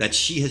ago that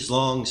she has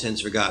long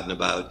since forgotten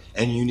about,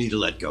 and you need to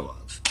let go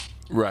of.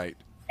 Right.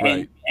 And,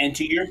 Right. and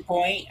to your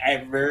point, I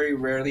very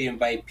rarely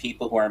invite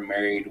people who are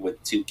married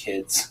with 2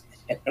 kids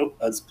and a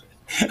husband.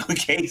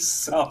 Okay,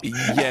 so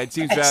Yeah, it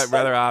seems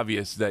rather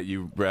obvious that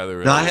you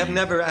rather. Now, I have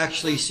never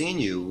actually seen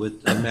you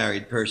with a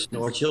married person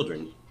or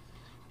children.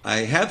 I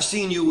have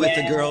seen you with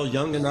a girl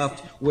young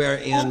enough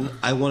wherein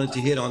I wanted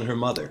to hit on her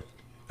mother.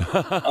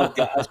 oh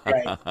God, that's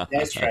right.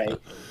 That's right.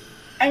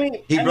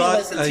 He brought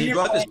listen, to he your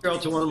brought this point, girl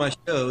to one of my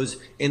shows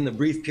in the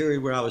brief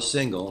period where I was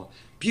single.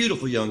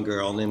 Beautiful young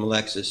girl named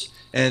Alexis,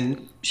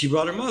 and she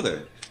brought her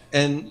mother.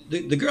 And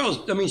the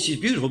girl's, I mean, she's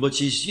beautiful, but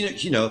she's,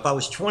 if I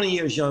was 20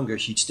 years younger,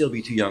 she'd still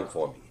be too young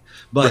for me.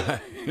 But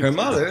her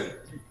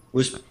mother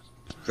was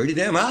pretty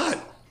damn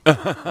hot.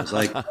 I was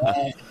like,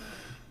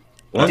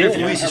 wonder if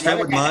dude, Louise's friend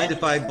would mind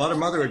if I bought her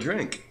mother a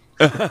drink.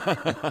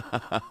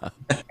 her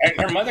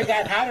mother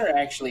got hotter.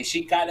 Actually,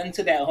 she got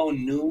into that whole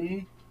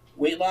noon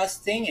weight loss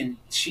thing, and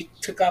she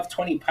took off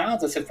 20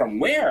 pounds. I said, "From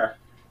where?"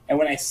 And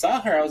when I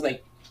saw her, I was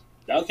like,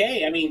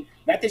 "Okay." I mean,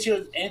 not that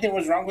anything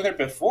was wrong with her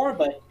before,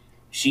 but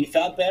she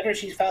felt better.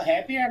 She felt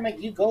happier. I'm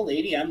like, "You go,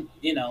 lady."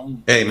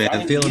 Hey,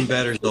 man, feeling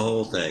better is the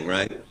whole thing,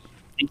 right?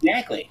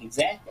 Exactly.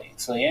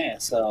 So yeah,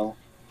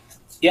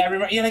 I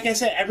remember. Yeah, like I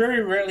said, I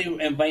very rarely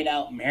invite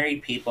out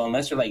married people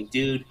unless they're like,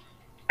 "Dude,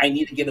 I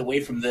need to get away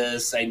from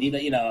this. I need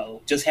to,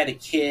 just had a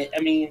kid." I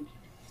mean,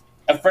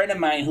 a friend of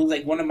mine who's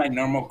like one of my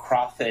normal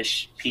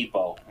crawfish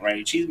people,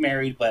 right? She's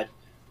married, but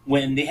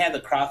when they have the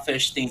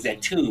crawfish things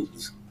at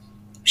Tubes,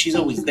 she's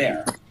always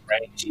there,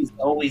 right? She's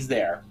always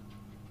there.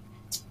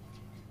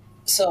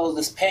 So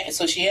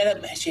so she had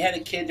a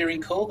kid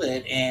during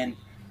COVID, and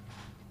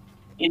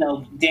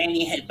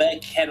Danny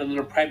Beck had a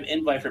little private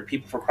invite for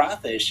people for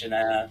crawfish, and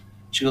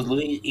she goes,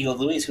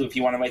 Louise, who if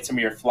you want to invite some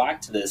of your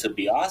flock to this, it'd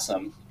be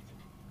awesome.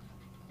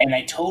 And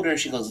I told her,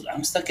 she goes,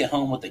 I'm stuck at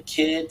home with a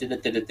kid.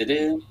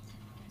 Da-da-da-da-da-da.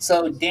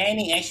 So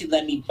Danny actually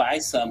let me buy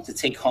some to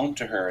take home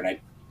to her, and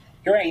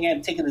here I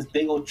am taking this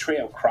big old tray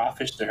of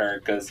crawfish to her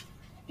because,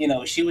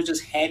 she was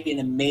just happy and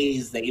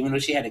amazed that even though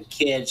she had a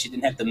kid, she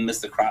didn't have to miss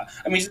the crawfish.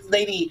 I mean, this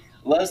lady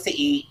loves to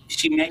eat.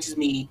 She matches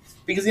me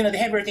because they have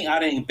everything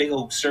out in big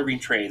old serving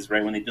trays,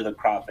 right, when they do the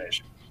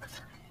crawfish.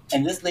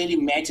 And this lady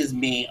matches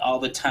me all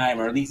the time,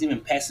 or at least even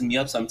passes me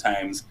up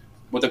sometimes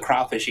with the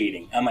crawfish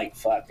eating. I'm like,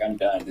 fuck, I'm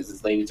done.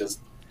 This lady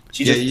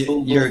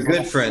You're a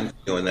good friend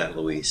for doing that,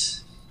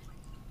 Luis.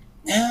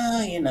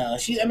 No,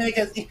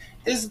 because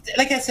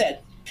like I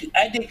said,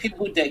 I dig people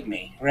who dig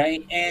me,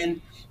 right? And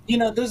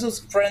there's those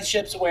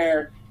friendships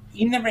where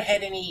you never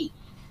had any,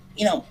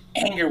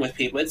 anger with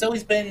people. It's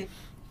always been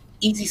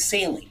easy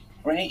sailing,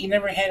 right? You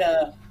never had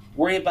to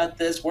worry about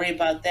this, worry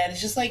about that.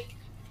 It's just like,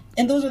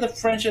 and those are the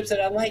friendships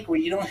that I like, where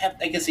you don't have,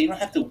 like I said, you don't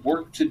have to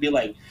work to be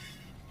like,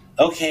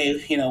 okay,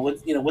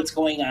 what's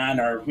going on,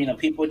 or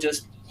people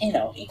just,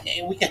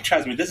 we can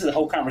trust me. This is a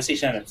whole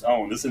conversation on its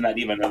own. This is not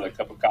even another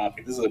cup of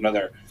coffee. This is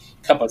another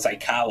cup of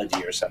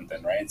psychology or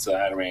something, right? So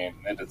I mean,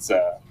 it's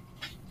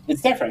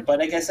different. But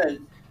like I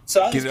said,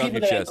 so all these Get it off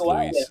people your that I chest, go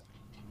out Luis. with,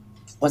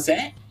 what's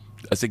that?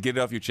 I said, get it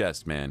off your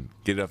chest, man.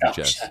 Get it off your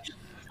chest.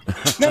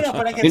 No,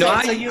 but like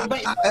I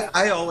said,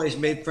 I always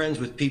made friends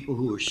with people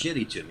who were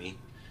shitty to me.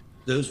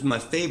 Those were my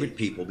favorite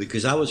people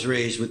because I was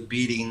raised with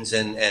beatings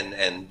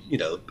and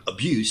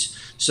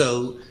abuse.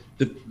 So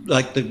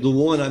the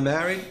woman I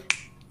married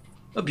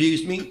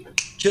abused me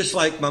just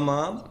like my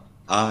mom.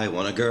 I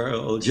want a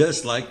girl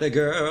just like the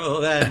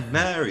girl that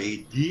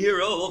married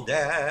dear old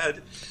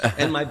dad.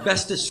 And my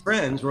bestest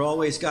friends were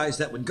always guys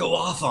that would go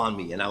off on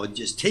me, and I would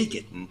just take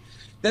it. And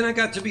then I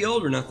got to be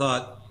older, and I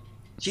thought,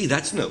 gee,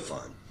 that's no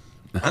fun.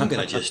 I'm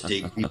going to just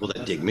dig people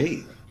that dig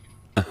me.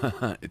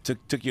 It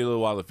took you a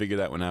little while to figure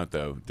that one out,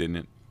 though, didn't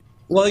it?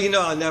 Well,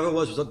 I never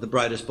was the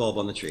brightest bulb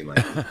on the tree,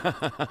 Mike.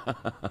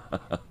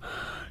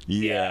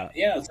 Yeah.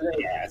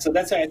 So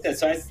that's what I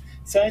said.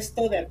 So I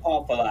stole that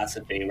Paul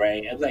philosophy,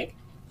 right? I was like,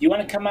 you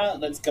want to come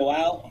out? Let's go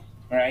out,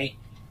 right?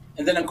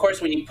 And then, of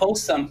course, when you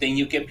post something,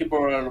 you get people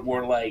who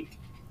were like,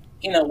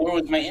 where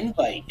was my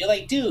invite? You're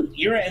like, dude,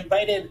 you were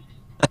invited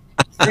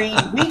 3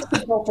 weeks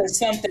ago for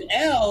something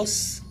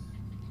else,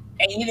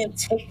 and you didn't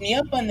take me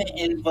up on the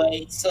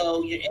invite,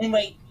 so your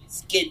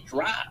invites get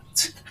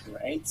dropped,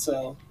 right?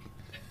 So,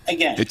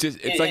 again,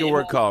 it's like a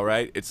work call,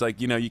 right? It's like,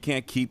 you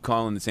can't keep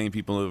calling the same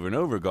people over and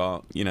over.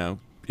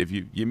 If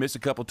you miss a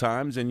couple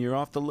times and you're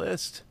off the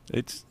list,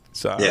 it's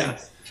sorry. Yeah.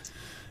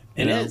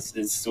 You It know? is.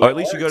 It's Or what at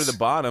least you go to the works.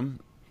 bottom.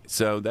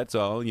 So that's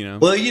all,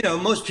 Well,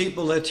 most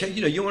people that take,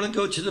 you want to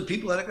go to the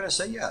people that are going to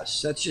say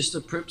yes. That's just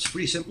a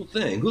pretty simple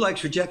thing. Who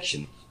likes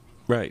rejection?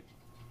 Right.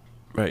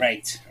 Right.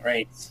 Right,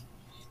 right.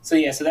 So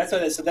yeah, so that's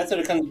what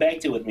it comes back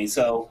to with me.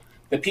 So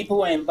the people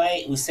who I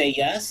invite who say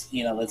yes,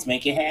 let's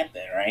make it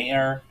happen, right?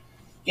 Or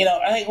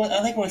I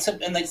like when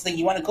something like, it's like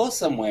you want to go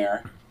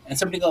somewhere and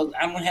somebody goes,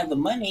 "I'm gonna have the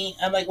money."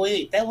 I'm like,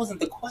 wait, that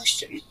wasn't the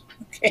question.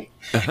 Okay,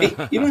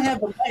 you don't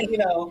have the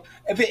money.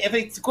 If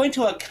it's going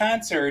to a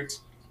concert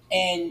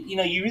and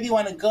you really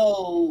want to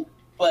go,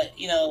 but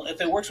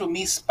if it works with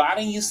me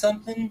spotting you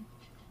something,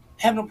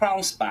 I have no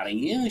problem spotting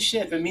you.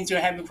 Shit, if it means you're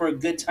having for a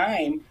good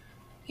time,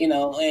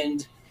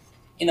 and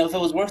if it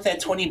was worth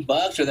that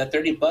 $20 or that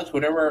 $30,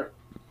 whatever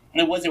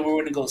it was that we were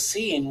going to go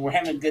see, and we're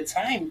having a good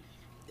time,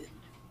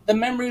 the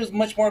memory was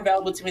much more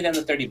valuable to me than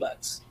the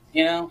 $30.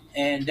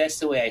 And that's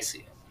the way I see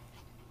it.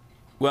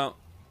 Well,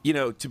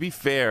 to be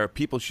fair,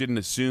 people shouldn't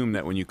assume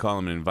that when you call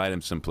them and invite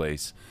them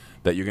someplace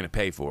that you're going to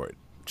pay for it.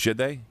 Should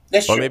they?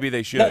 That's Or true. maybe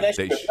they should. No, that's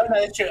They true. sh- No,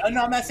 that's true.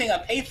 No, I'm not saying I'll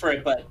pay for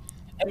it, but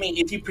I mean,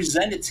 if you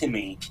present it to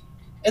me,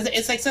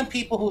 it's like some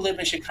people who live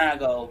in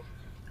Chicago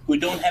who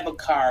don't have a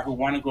car who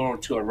want to go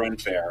to a run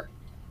fair,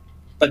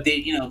 but they're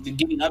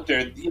getting up there,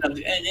 and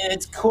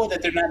it's cool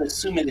that they're not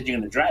assuming that you're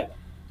going to drive them,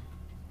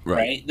 right.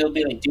 right? They'll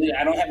be like, dude,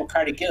 I don't have a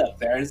car to get up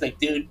there. It's like,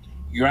 dude,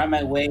 you're on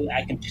my way.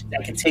 I can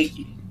take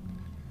you.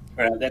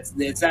 Right?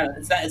 It's not like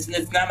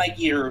it's not like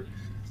you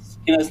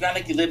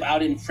live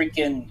out in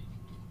freaking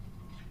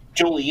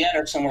Joliet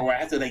or somewhere where I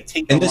have to like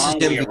take the And this is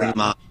long him way being around.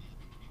 modest.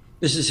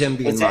 This is him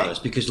being What's that?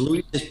 modest because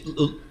Louis,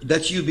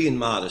 that's you being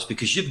modest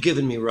because you've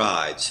given me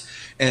rides.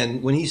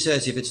 And when he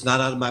says if it's not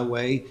out of my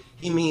way,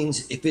 he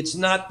means if it's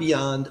not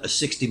beyond a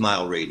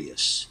 60-mile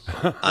radius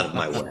out of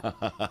my way.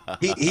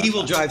 He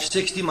will drive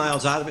 60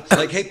 miles out of it.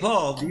 Like, hey,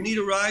 Paul, do you need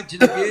a ride to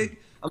the gig?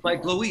 I'm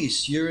like,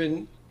 Luis, you're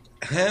in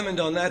Hammond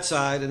on that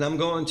side, and I'm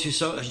going to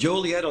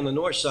Joliet on the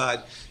north side.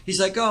 He's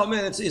like, oh,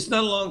 man, it's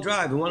not a long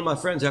drive. And one of my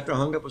friends, after I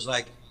hung up, was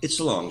like, it's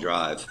a long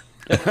drive.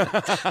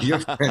 Your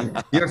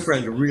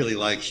friend really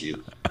likes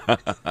you.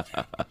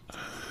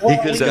 He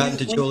could have gotten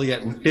to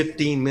Joliet in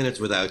 15 minutes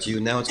without you.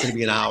 Now it's going to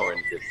be an hour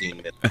and 15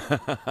 minutes.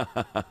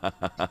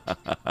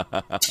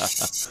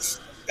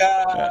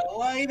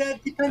 Well,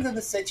 it depends on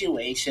the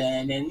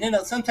situation, and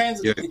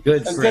sometimes You're a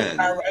good friend.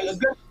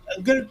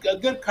 A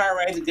good car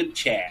ride is a good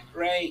chat,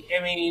 right?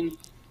 I mean,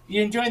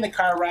 you're enjoying the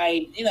car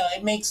ride.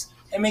 It makes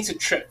a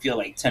trip feel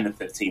like 10 to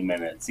 15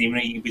 minutes, even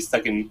though you could be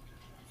stuck in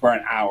for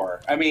an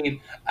hour. I mean,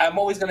 I'm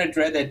always gonna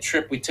dread that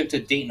trip we took to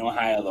Dayton,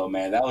 Ohio, though,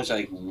 man. That was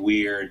like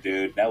weird,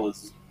 dude. That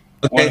was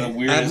one of the Okay,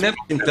 weirdest. I've never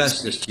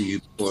confessed this to you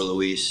before,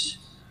 Luis,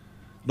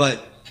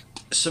 but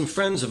some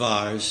friends of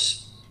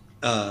ours,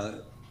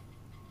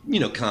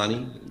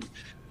 Connie,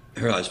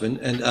 her husband,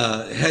 and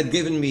had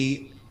given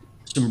me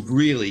some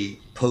really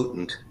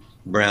potent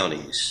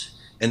brownies,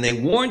 and they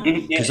warned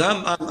me because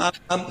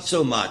I'm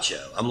so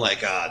macho. I'm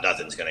like,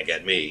 nothing's gonna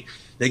get me.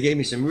 They gave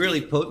me some really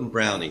potent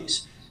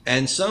brownies,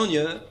 and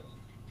Sonia,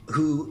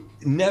 who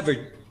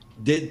never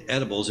did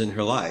edibles in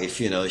her life,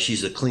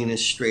 she's the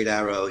cleanest straight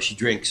arrow. She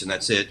drinks and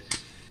that's it.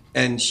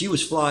 And she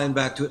was flying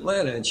back to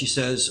Atlanta, and she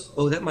says,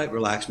 "Oh, that might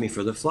relax me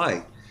for the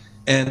flight."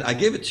 And I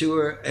give it to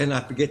her, and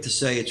I forget to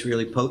say it's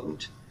really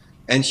potent.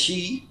 And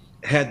she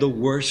had the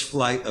worst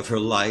flight of her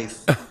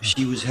life.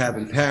 She was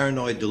having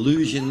paranoid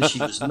delusions. She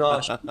was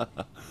nauseous.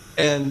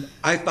 And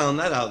I found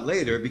that out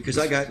later because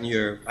I got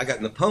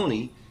in the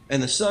pony,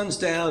 and the sun's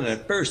down, and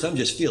at first I'm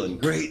just feeling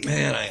great,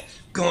 man. I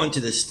go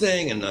into this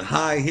thing, and the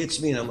high hits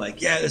me, and I'm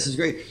like, yeah, this is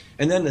great.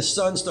 And then the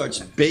sun starts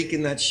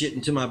baking that shit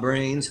into my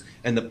brains,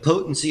 and the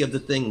potency of the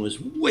thing was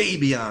way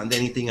beyond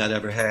anything I'd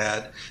ever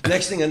had.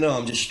 Next thing I know,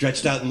 I'm just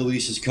stretched out in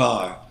Luis's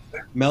car,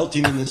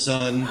 melting in the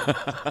sun,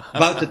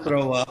 about to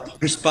throw up,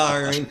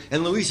 perspiring.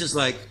 And Luis is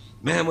like,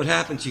 man, what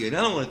happened to you? And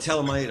I don't want to tell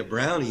him I ate a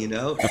brownie,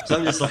 So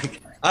I'm just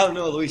like, I don't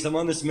know, Luis, I'm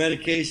on this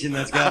medication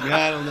that's got me.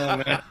 I don't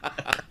know, man.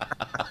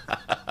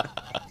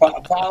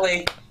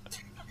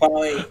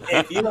 Polly,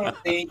 if you don't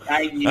think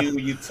I knew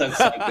you took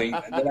something,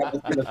 then I was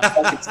the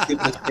fucking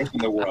stupidest person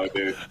in the world,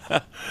 dude.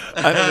 I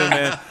don't know,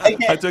 man.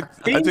 Again, I took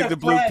the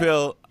blue friend,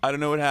 pill. I don't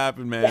know what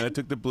happened, man. I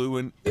took the blue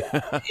one.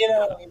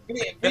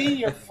 Being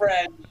your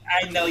friend,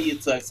 I know you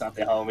took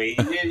something, homie.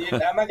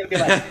 I'm not gonna be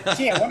like,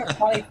 gee, I wonder if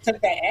Polly took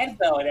that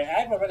Advil and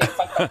I'd really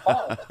fucked up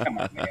Paul. Come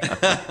on, man.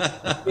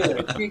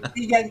 Dude,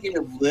 you guys get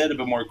a little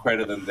bit more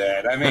credit than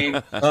that. I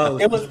mean,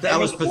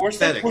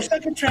 pathetic. We're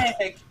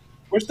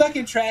stuck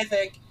in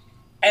traffic.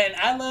 And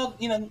I love,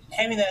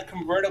 having that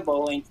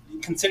convertible, and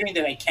considering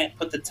that I can't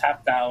put the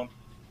top down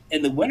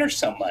in the winter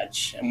so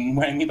much. And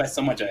what I mean by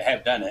so much, I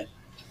have done it.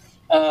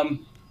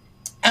 I'm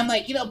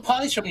like,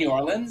 Paulie's from New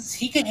Orleans.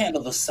 He can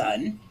handle the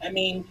sun. I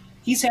mean,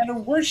 he's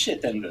handled worse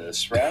shit than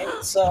this, right?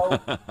 So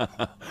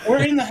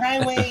we're in the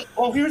highway.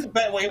 Oh, here's the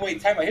better. Wait,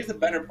 time out. Here's the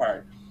better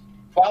part.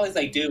 Paulie's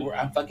like, dude,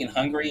 I'm fucking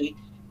hungry.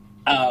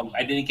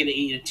 I didn't get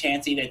a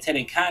chance to eat at Ted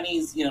and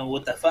Connie's.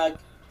 What the fuck?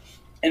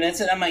 And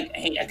that's it. I'm like,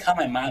 hey, I call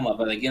my mom up.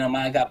 I'm like, Mom,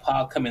 I got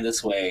Paul coming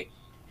this way.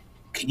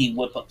 Can you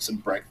whip up some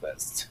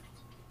breakfast?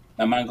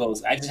 My mom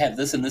goes, I just have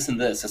this and this and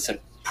this. I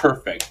said,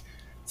 perfect.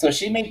 So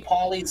she made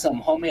Paulie some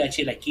homemade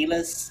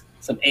chilaquiles,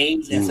 some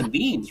eggs, and some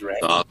beans,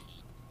 right?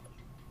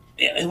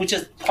 It was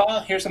just,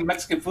 Paul, here's some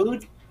Mexican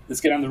food. Let's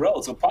get on the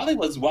road. So Paulie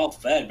was well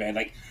fed, man.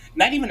 Like,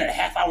 not even a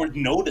half hour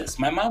notice.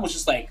 My mom was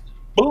just like,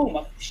 boom. I'm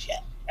like, shit.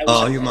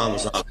 Oh, your mom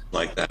was awesome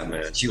like that,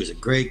 man. She was a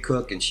great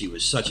cook, and she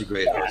was such a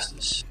great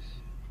hostess.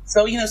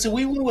 So, so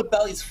we went with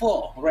bellies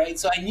full, right?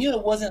 So I knew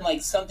it wasn't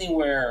like something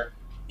where,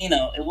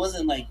 it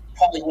wasn't like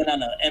Paulie went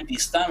on an empty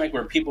stomach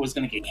where people was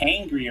going to get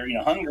hangry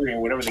or, hungry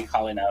or whatever they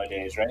call it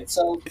nowadays, right?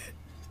 So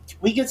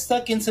we get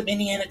stuck in some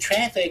Indiana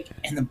traffic,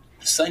 and the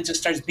sun just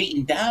starts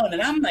beating down,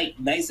 and I'm like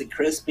nice and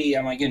crispy.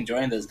 I'm like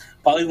enjoying this.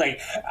 Paulie's like,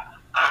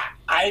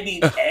 I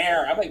need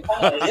air. I'm like,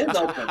 Paul, it is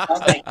open. I was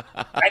like,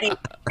 I need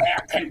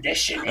air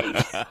conditioning.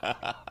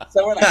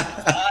 So we're like,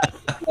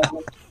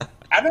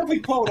 I don't know if we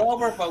pulled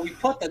over, but we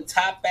put the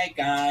top back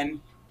on.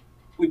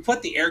 We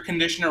put the air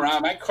conditioner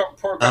on. My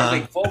poor car's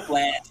like full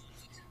blast.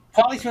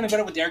 Paulie's feeling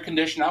better with the air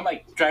conditioner. I'm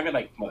like driving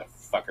like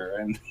motherfucker,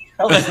 and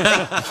I was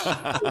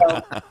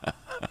like,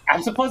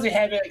 I'm supposed to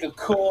have it like a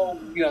cool,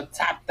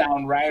 top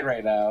down ride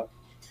right now.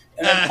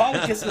 And then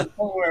Paulie gets to the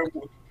point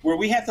where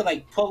we have to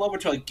like pull over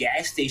to a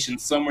gas station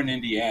somewhere in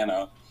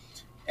Indiana.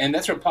 And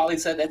that's where Paulie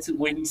said that's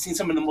when you've seen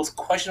some of the most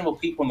questionable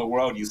people in the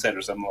world, you said,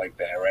 or something like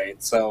that,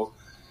 right? So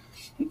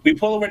we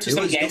pull over to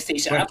some gas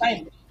station. I'm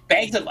buying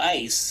bags of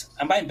ice.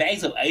 I'm buying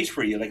bags of ice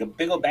for you, like a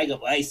big old bag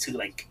of ice to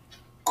like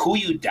cool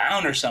you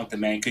down or something,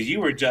 man, because you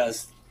were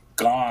just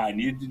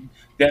gone.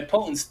 That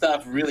potent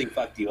stuff really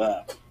fucked you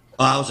up.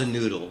 Oh, I was a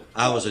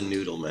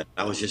noodle, man.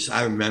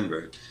 I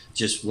remember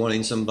just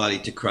wanting somebody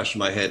to crush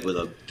my head with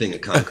a thing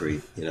of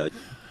concrete.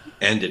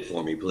 End it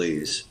for me,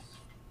 please.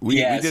 We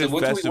did a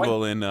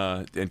festival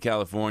in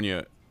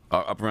California,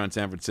 up around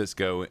San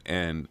Francisco,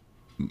 and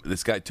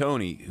this guy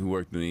Tony, who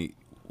worked with me,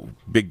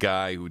 big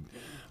guy who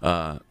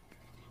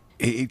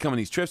he'd come on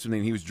these trips with me,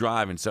 and he was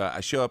driving. So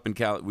I show up in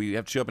we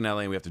have to show up in LA,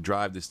 and we have to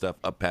drive this stuff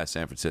up past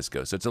San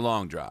Francisco. So it's a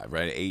long drive,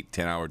 right?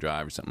 8-10 hour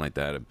drive or something like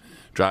that.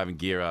 Driving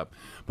gear up,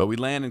 but we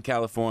land in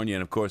California,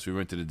 and of course we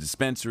went to the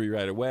dispensary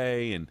right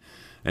away, and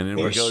then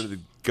we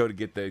go to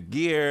get the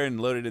gear and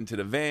load it into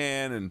the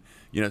van,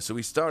 and so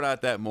we start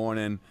out that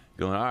morning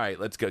going, all right,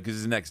 let's go, because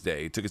it's the next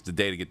day. It took us the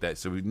day to get that.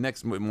 So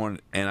next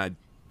morning, and I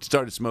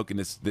started smoking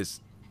this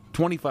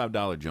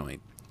 $25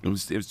 joint. It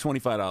was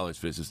 $25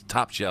 for this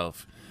top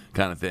shelf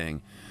kind of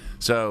thing.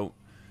 So,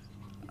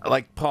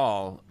 like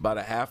Paul, about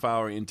a half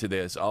hour into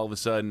this, all of a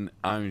sudden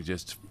I'm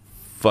just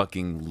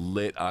fucking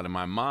lit out of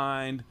my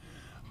mind.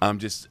 I'm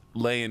just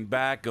laying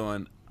back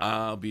going,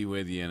 I'll be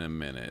with you in a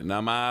minute. And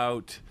I'm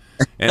out.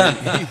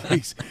 And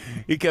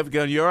he kept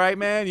going, you all right,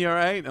 man? You all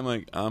right? I'm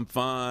like, I'm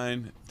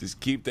fine. Just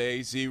keep the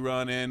AC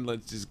running.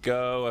 Let's just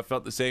go. I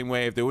felt the same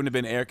way. If there wouldn't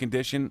have been air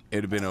conditioning, it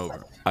would have been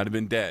over. I'd have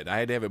been dead. I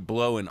had to have it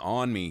blowing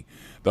on me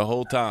the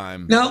whole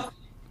time. Now,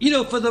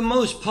 for the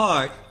most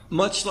part,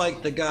 much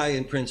like the guy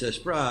in Princess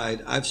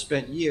Bride, I've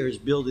spent years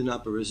building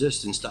up a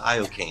resistance to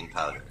iocane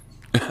powder.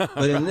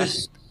 But in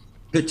this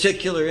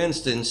particular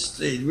instance,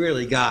 it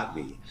really got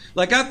me.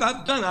 Like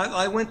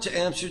I went to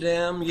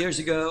Amsterdam years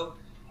ago,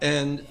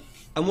 and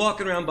I'm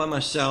walking around by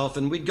myself,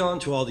 and we'd gone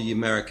to all the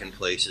American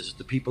places.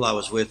 The people I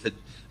was with,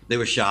 they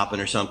were shopping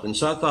or something.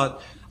 So I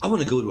thought, I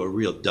want to go to a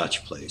real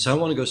Dutch place. I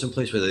want to go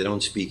someplace where they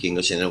don't speak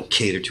English and they don't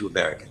cater to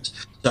Americans.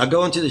 So I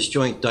go into this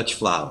joint, Dutch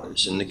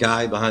Flowers, and the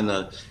guy behind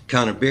the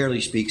counter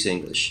barely speaks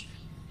English.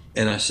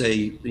 And I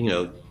say,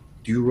 do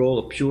you roll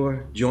a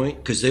pure joint?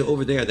 Because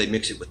over there, they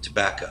mix it with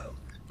tobacco.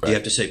 Right. You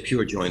have to say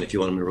pure joint if you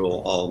want them to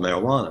roll all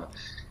marijuana.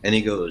 And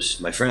he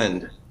goes, my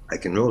friend, I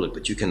can roll it,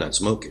 but you cannot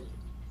smoke it.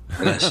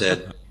 And I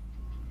said,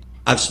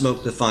 I've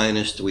smoked the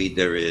finest weed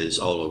there is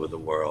all over the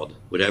world.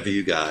 Whatever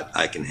you got,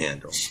 I can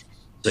handle.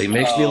 So he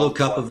makes me a little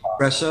cup of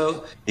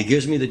espresso. He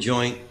gives me the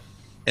joint,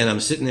 and I'm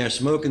sitting there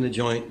smoking the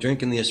joint,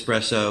 drinking the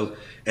espresso.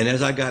 And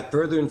as I got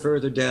further and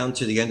further down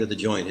to the end of the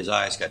joint, his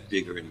eyes got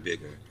bigger and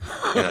bigger.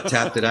 And I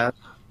tapped it out,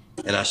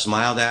 and I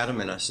smiled at him,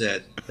 and I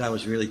said, that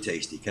was really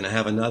tasty. Can I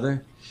have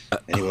another?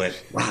 And he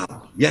went,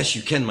 wow, yes,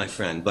 you can, my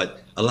friend,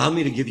 but allow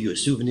me to give you a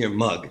souvenir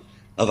mug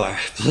of our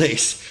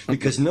place,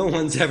 because no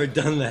one's ever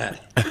done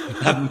that.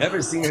 I've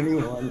never seen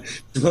anyone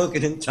smoke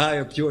an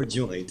entire pure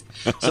joint.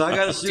 So I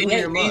got a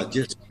souvenir mug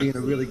just being a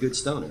really good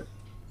stoner.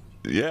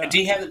 Yeah. Do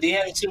you have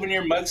a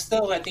souvenir mug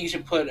still? I think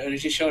you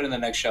should show it in the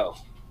next show.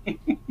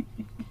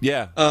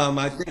 Yeah.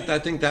 I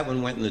think that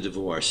one went in the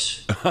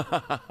divorce.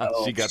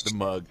 She got the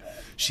mug.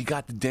 She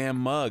got the damn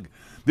mug.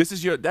 This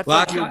is I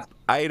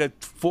ate a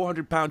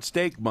 400-pound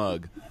steak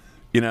mug,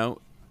 Yeah,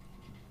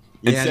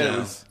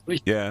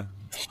 yeah.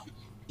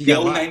 The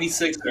old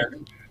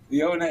 96er.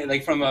 The old,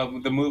 like from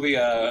the movie,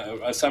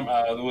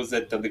 was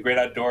it The Great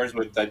Outdoors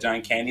with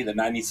John Candy, the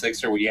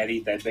 96er, where you had to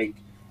eat that big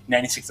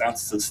 96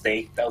 ounces of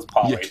steak? That was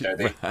Paul right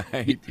there.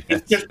 Right.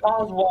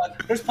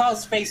 There's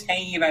Paul's face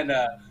hanging on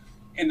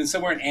and then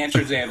somewhere in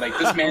Amsterdam, like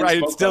this man.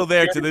 Right, it's still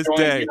there to this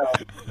day. You know.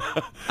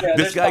 Yeah,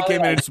 this guy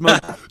came in and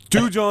smoked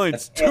 2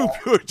 joints, 2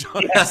 pure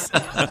joints. Yes.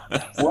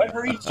 One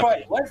for each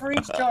joint. One for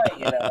each joint.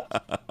 You know.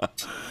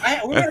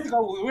 We're gonna have to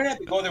go. We're gonna have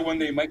to go there one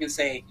day. Mike can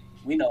say,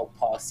 "We know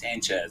Paul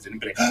Sanchez," and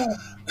be like,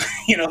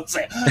 you know, it's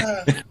like,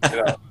 you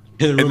know.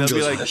 And they'll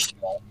be like,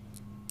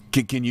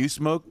 can you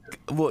smoke?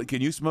 Well,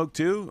 can you smoke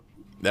too?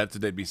 That's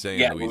what they'd be saying.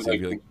 Yeah, Louise. They'd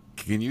be like,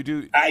 can you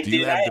do? I do did.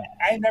 You have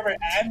I've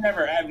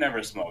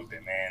never smoked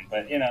it, man.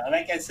 But you know,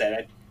 like I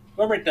said,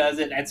 whoever does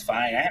it, that's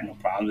fine. I have no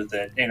problem with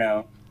it. You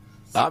know.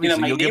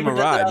 Obviously, you'll give him a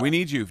neighbor ride. does it. We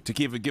need you to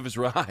give us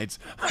rides.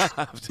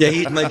 Yeah,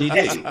 he's my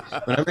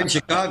DD. When I'm in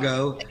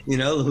Chicago, you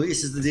know,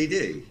 Luis is the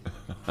DD.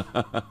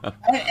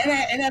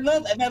 And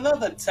I love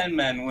the Tin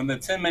Men when the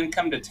Tin Men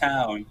come to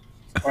town,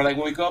 or like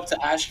when we go up to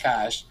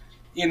Oshkosh,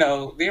 you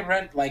know, they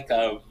rent like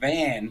a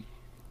van,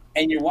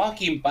 and you're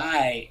walking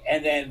by,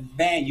 and that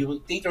van,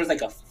 you think there was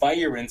like a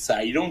fire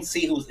inside. You don't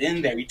see who's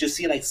in there. You just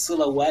see like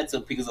silhouettes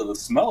because of the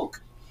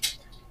smoke.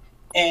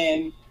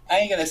 And I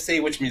ain't gonna say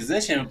which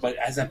musician, but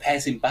as I'm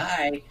passing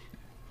by,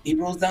 he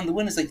rolls down the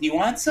window. He's like, "Do you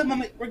want some?"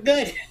 I'm like, "We're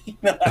good." You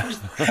know,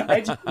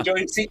 I just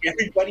enjoy seeing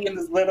everybody in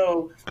this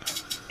little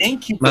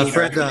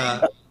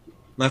incubator.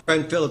 My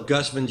friend Philip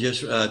Gusman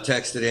just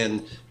texted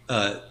in.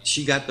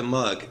 She got the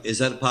mug. Is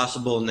that a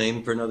possible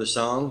name for another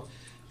song?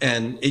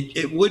 And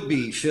it would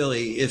be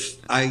Philly if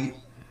I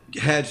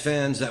had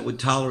fans that would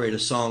tolerate a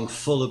song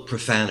full of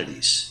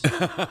profanities.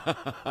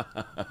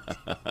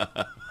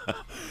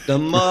 The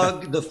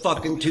mug, the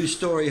fucking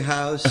 2-story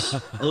house,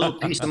 a little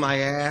piece of my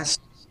ass.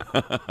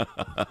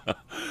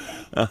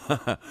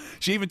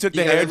 She even took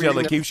the hair gel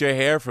that keeps your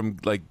hair from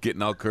like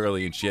getting all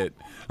curly and shit.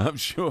 I'm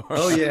sure.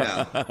 Oh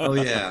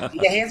yeah.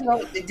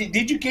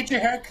 Did you get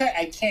your hair cut?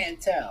 I can't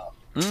tell.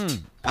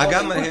 I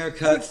got my hair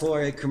cut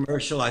for a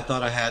commercial I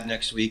thought I had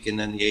next week, and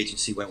then the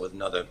agency went with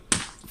another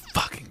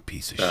fucking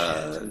piece of shit.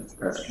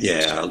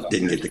 Yeah, I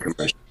didn't get the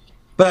commercial.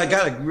 But I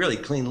got a really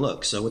clean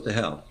look, so what the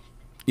hell?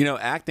 You know,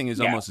 acting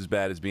is almost as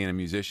bad as being a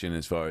musician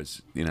as far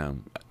as, you know,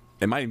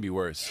 it might even be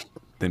worse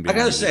than being I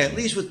gotta a musician. say, at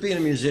least with being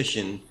a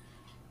musician,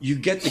 you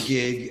get the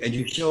gig and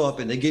you show up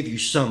and they give you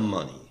some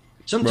money.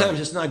 Sometimes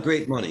it's not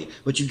great money,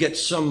 but you get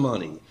some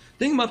money.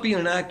 The thing about being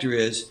an actor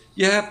is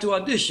you have to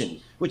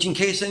audition, which in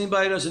case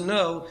anybody doesn't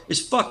know,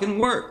 is fucking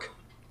work.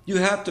 You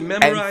have to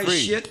memorize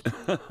shit,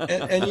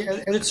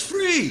 and it's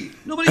free.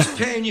 Nobody's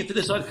paying you for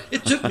this.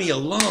 It took me a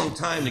long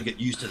time to get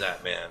used to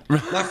that, man.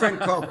 My friend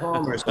Carl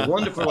Palmer is a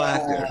wonderful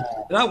actor,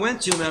 and I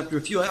went to him after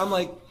a few. I'm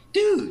like,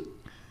 dude,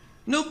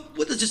 no,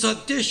 what is this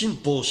audition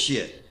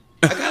bullshit?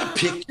 I got a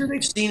picture.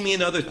 They've seen me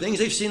in other things.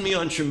 They've seen me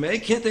on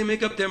Treme. Can't they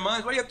make up their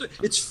minds? Why do you have to?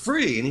 It's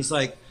free. And he's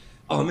like,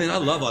 oh man, I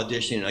love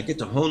auditioning. I get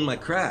to hone my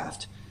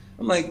craft.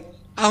 I'm like,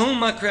 I hone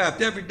my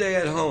craft every day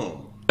at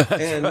home,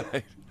 and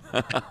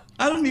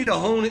I don't need to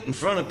hone it in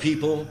front of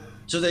people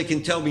so they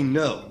can tell me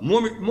no.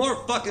 More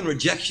fucking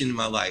rejection in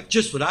my life.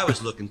 Just what I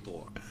was looking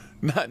for.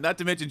 Not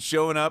to mention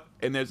showing up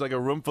and there's like a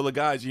room full of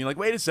guys and you're like,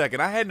 wait a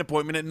second, I had an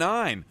appointment at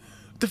 9.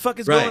 What the fuck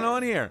is going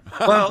on here?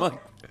 Well, like,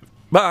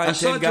 bye, I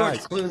saw 10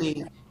 guys.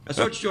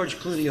 George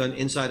Clooney on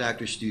Inside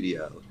Actor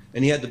Studio,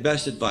 and he had the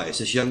best advice.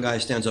 This young guy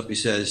stands up, he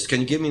says,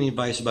 can you give me any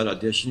advice about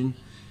auditioning?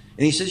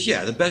 And he says,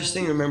 yeah, the best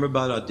thing to remember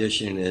about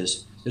auditioning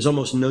is there's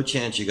almost no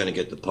chance you're going to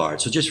get the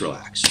part, so just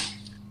relax.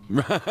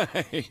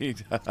 Right.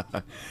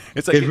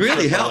 It's like it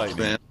really helps,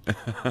 man.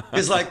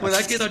 It's like when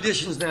I get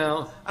auditions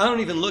now, I don't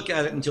even look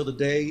at it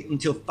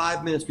until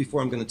 5 minutes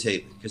before I'm going to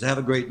tape it because I have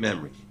a great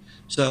memory.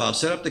 So I'll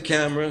set up the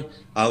camera,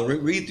 I'll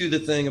read through the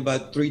thing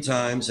about 3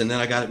 times, and then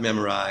I got it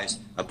memorized.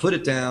 I put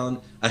it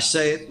down, I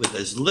say it with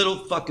as little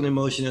fucking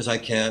emotion as I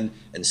can,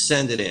 and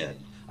send it in.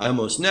 I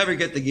almost never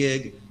get the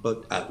gig,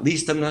 but at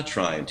least I'm not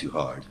trying too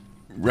hard.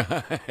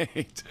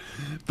 Right.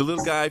 The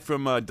little guy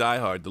from Die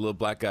Hard, the little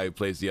black guy who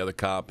plays the other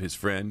cop, his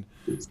friend,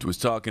 was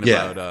talking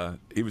about.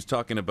 He was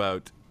talking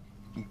about,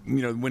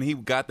 you know, when he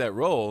got that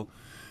role,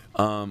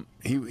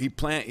 he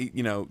planned.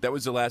 You know, that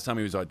was the last time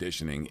he was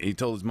auditioning. He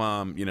told his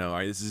mom, you know, all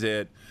right, this is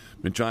it.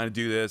 Been trying to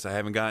do this. I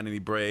haven't gotten any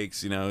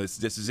breaks. You know,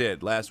 this is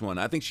it. Last one.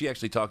 I think she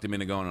actually talked him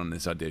into going on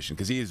this audition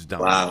because he is dumb.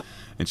 Wow.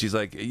 And she's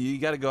like, you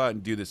got to go out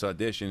and do this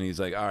audition. And he's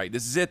like, all right,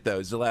 this is it though.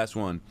 This is the last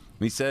one. And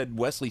he said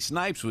Wesley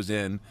Snipes was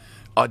in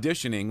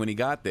auditioning when he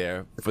got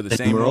there for the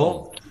same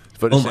role.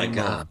 For the same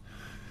role.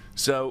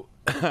 So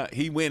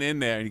he went in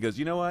there and he goes,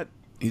 you know what?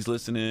 He's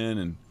listening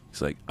and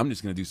he's like, I'm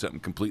just going to do something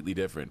completely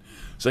different.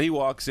 So he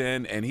walks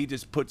in and he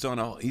just puts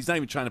on he's not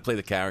even trying to play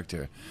the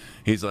character.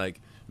 He's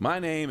like, my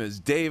name is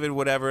David,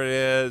 whatever it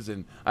is,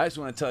 and I just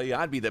want to tell you,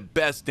 I'd be the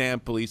best damn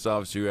police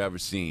officer you've ever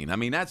seen. I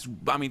mean,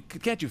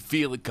 can't you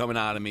feel it coming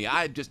out of me?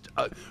 I just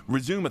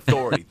resume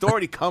authority.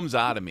 Authority comes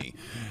out of me.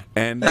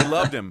 And they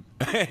loved him.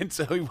 And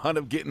so he wound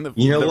up getting the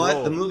You know what?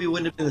 role. The movie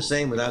wouldn't have been the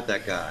same without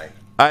that guy.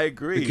 I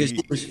agree.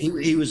 Because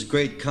he was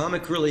great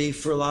comic relief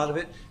for a lot of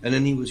it, and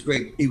then he was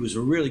great. He was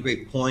a really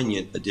great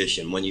poignant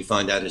addition when you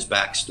find out his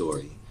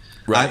backstory.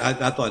 Right.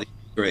 I thought he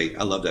was great.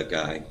 I love that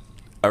guy.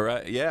 All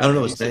right. Yeah. I don't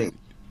know his name.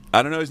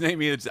 I don't know his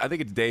name either. I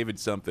think it's David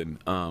something.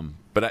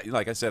 But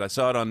like I said, I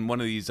saw it on one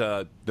of these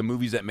the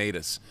movies that made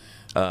us.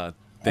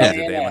 Things that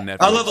they have on Netflix.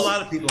 I love a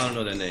lot of people. I don't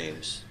know their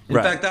names. In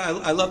Right. fact,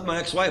 I love my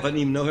ex-wife. I didn't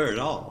even know her at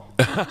all.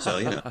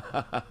 So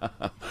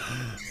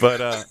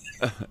But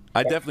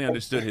I definitely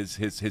understood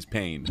his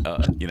pain.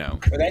 But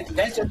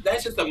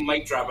that's just a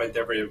mic drop right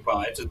there for you, Paul.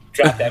 I just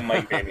drop that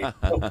mic, baby.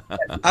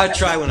 I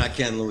try when I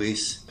can,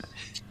 Luis.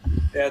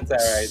 That's all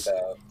right,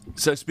 though.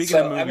 So speaking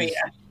of movies,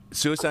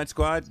 Suicide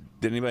Squad.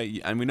 Did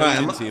anybody? We know you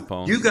didn't see it,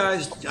 Paul. You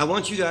guys, I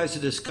want you guys to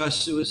discuss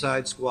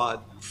Suicide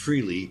Squad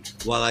freely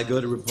while I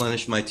go to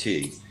replenish my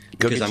tea.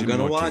 Because I'm going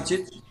to watch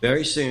it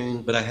very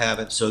soon, but I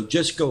haven't. So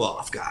just go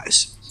off,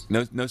 guys.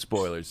 No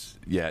spoilers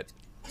yet.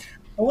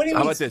 What do you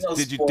mean? How about this?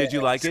 Did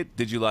you like it?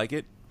 Did you like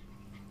it?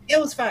 It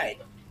was fine.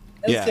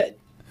 It was good.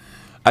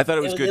 I thought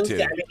it was good too.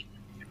 Good.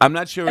 I'm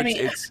not sure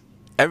it's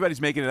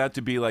everybody's making it out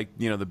to be like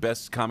the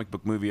best comic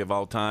book movie of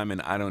all time,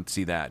 and I don't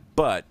see that.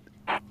 But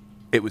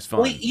it was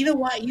fun. Well, you know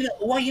why?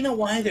 You know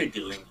why they're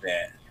doing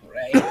that,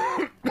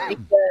 right?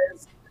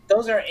 Because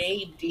those are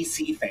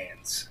DC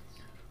fans,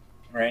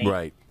 right?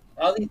 Right.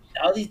 All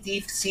these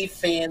DC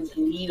fans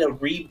need a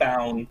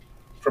rebound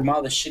from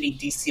all the shitty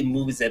DC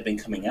movies that have been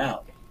coming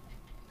out.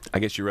 I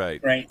guess you're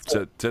right. Right.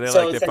 So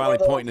they're finally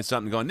pointing to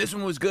something, going, "This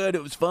one was good.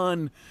 It was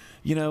fun.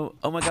 Oh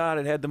my God,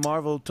 it had the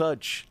Marvel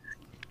touch."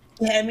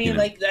 Yeah, I mean,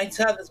 like I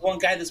saw this one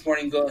guy this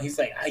morning go. He's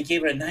like, "I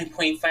gave it a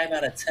 9.5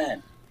 out of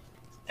 10."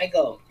 I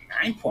go,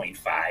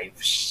 9.5?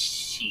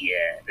 Shit.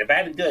 If I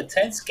had to do a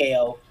 10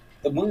 scale,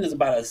 the movie was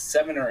about a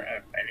 7 or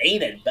an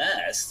 8 at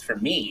best for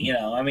me.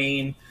 I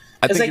mean.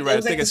 I think you're right.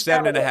 I think a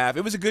 7.5.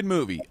 It was a good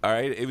movie. All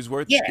right, it was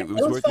worth. Yeah, it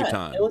was worth fun. your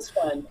time. It was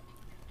fun.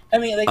 I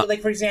mean,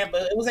 like for example,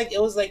 it was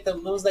like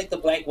the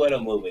Black Widow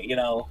movie.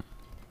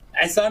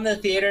 I saw it in the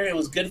theater. It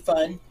was good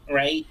fun,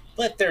 right?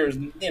 But there's,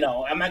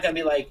 I'm not gonna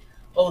be like,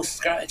 oh,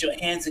 Scarlett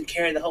Johansson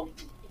carried the whole.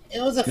 It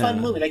was a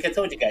fun movie, like I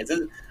told you guys.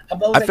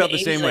 I felt the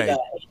same way.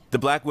 The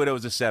Black Widow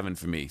was a 7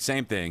 for me.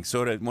 Same thing.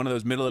 Sort of one of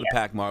those middle of the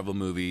pack Marvel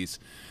movies.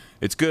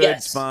 It's good.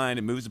 Yes. It's fine.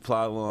 It moves the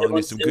plot along.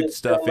 There's some good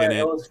stuff in it.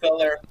 It was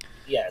filler.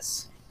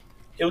 Yes.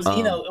 It was,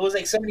 it was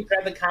like somebody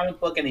grabbed the comic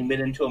book and they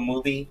made it into a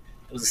movie.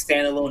 It was a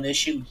standalone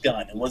issue,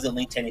 done. It wasn't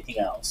linked to anything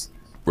else.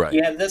 Right.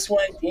 You have this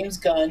one, James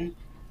Gunn,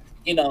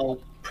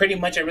 pretty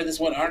much I read this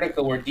one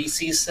article where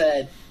DC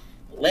said,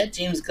 let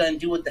James Gunn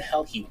do what the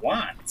hell he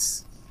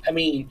wants. I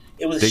mean,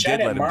 it was a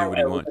shot at Marvel. They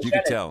did let him do what he wants. You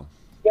could tell.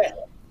 Yeah.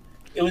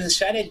 It was a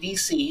shot at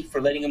DC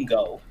for letting him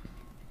go.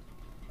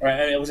 Right?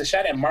 I mean, it was a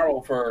shot at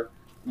Marvel for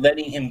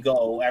letting him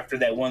go after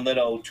that one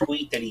little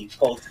tweet that he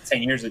posted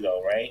 10 years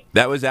ago, right?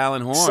 That was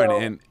Alan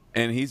Horn,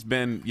 and he's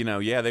been,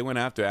 they went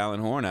after Alan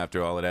Horn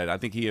after all of that. I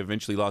think he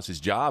eventually lost his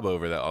job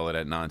over all of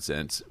that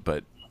nonsense.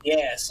 But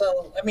yeah,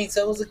 so I mean,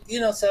 so it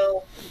was,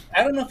 so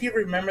I don't know if you ever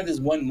remember this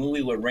one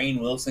movie with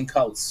Rainn Wilson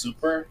called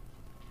Super.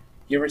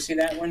 You ever see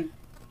that one?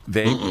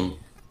 Vaguely.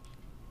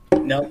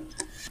 No.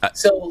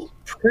 So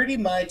pretty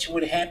much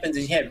what happens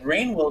is you had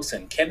Rainn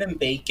Wilson, Kevin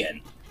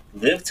Bacon,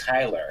 Liv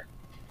Tyler,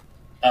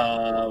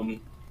 Nell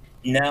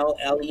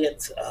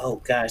Elliott.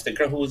 Oh gosh, the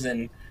girl who was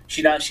in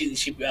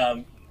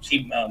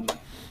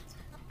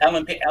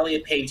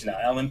Elliot Page now.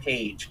 Ellen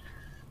Page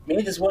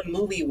made this one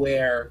movie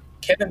where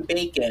Kevin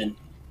Bacon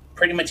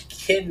pretty much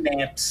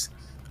kidnaps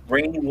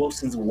Rainn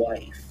Wilson's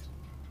wife,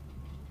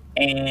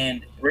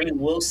 and Rainn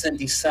Wilson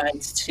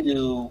decides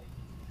to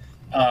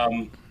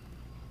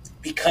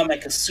become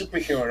like a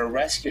superhero to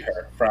rescue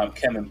her from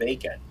Kevin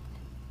Bacon.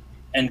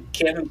 And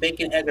Kevin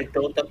Bacon has her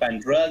doped up on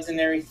drugs and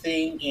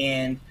everything,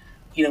 and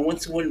when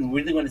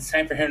it's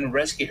time for him to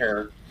rescue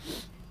her,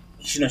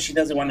 she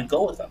doesn't want to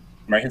go with him.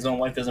 Right, his own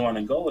wife doesn't want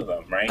to go with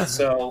him. Right,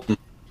 so,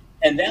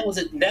 and that was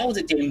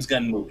a James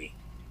Gunn movie.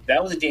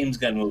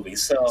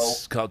 So,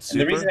 it's called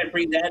Super? And the reason I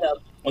bring that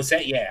up was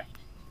that, yeah.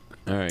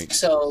 All right.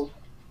 So,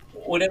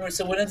 what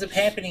ends up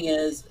happening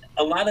is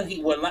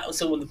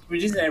the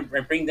reason I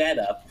bring that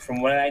up,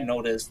 from what I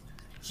noticed,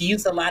 he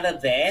used a lot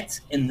of that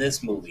in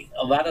this movie.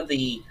 A lot of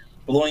the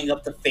blowing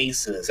up the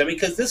faces. I mean,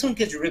 because this one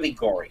gets really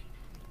gory.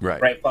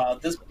 Right, Paul.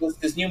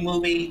 This new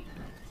movie.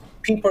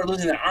 People are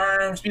losing their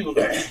arms. People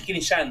are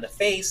getting shot in the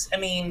face. I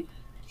mean,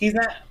 he's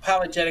not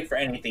apologetic for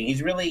anything.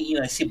 He's really,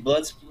 I see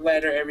blood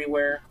splatter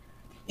everywhere.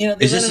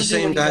 Is this the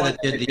same guy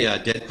that did the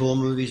Deadpool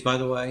movies, by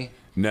the way?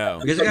 No.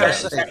 Because I gotta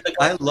say,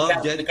 I love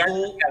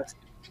Deadpool.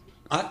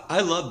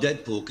 I love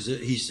Deadpool because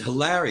he's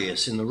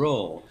hilarious in the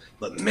role.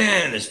 But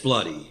man, it's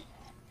bloody.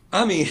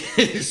 I mean,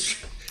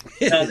 this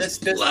is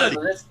bloody.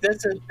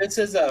 This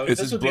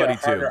would be a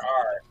harder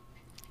R.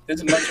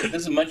 This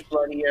is much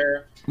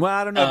bloodier. Well,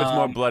 I don't know if it's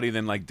more bloody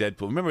than like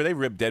Deadpool. Remember, they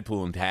ripped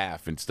Deadpool in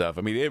half and stuff.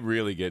 I mean, it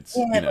really gets.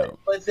 Yeah,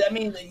 but I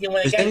mean,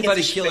 when does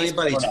anybody kill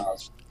anybody's?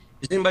 Does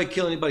anybody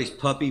kill anybody's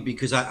puppy?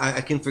 Because I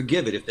can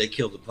forgive it if they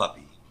kill the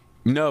puppy.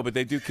 No, but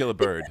they do kill a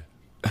bird.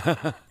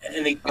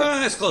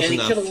 That's close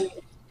enough.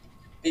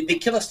 They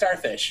kill a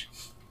starfish.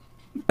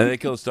 And they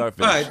kill a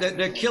starfish. All right,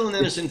 they're killing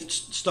innocent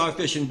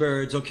starfish and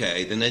birds.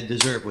 Okay, then they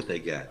deserve what they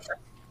get.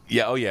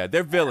 Yeah, oh yeah,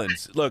 they're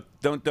villains. Look,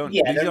 don't.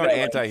 Yeah, These they're aren't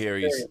villains.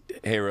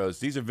 anti-heroes.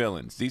 These are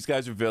villains. These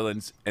guys are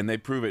villains, and they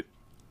prove it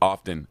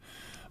often.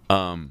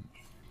 Um,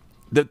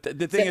 the thing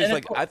is, And of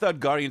like, course, I thought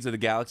Guardians of the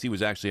Galaxy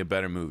was actually a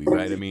better movie,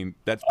 right? I mean,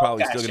 that's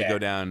probably still gosh, going to yeah. go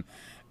down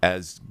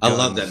as I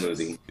love that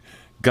movie.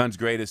 Gunn's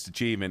greatest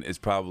achievement is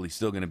probably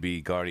still going to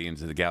be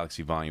Guardians of the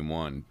Galaxy Volume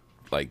 1.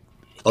 Like,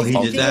 Oh, he The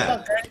did thing that.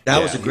 about Guardians-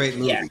 That was a Yeah. great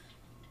movie. Yeah.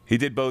 he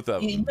did both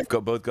of them,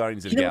 both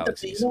Guardians of the You know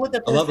Galaxies. what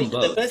the I love best them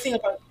thing, the both. best thing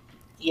about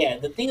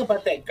the thing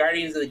about that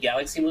Guardians of the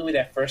Galaxy movie,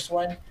 that first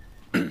one,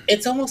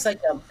 it's almost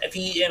like if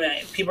you, I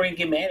mean, people are gonna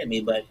get mad at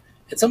me, but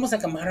it's almost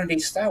like a modern day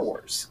Star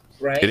Wars,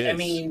 right? It I is.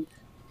 mean,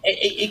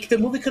 the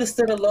movie could have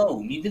stood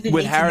alone. You didn't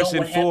With need to know Harrison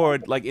what happened.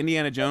 Ford, like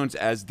Indiana Jones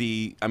as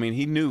the, I mean,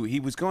 he knew he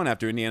was going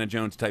after Indiana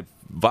Jones type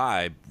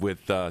vibe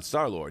with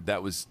Star-Lord.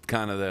 That was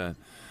kind of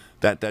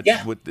that's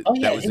Yeah. what Oh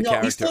yeah. that was the he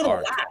character stole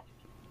arc. a lot.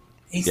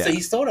 Yeah.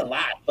 He stole a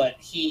lot, but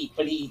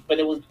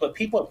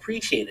people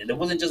appreciated it. It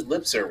wasn't just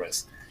lip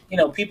service.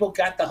 People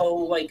got the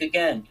whole, like,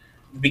 again,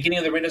 the beginning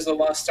of the Raiders of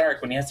the Lost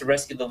Ark when he has to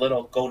rescue the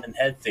little golden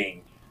head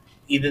thing.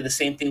 He did the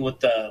same thing with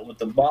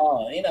the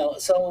ball.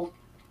 So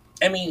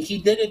I mean, he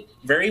did it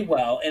very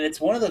well, and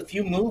it's one of the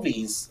few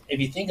movies,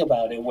 if you think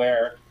about it,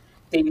 where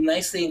they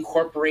nicely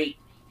incorporate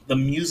the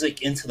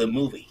music into the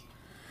movie,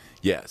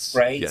 Yes.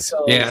 right? Yes.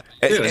 So Yeah,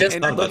 And, dude, and- just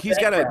and the look,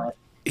 background.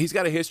 he's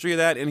got a history of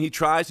that, and he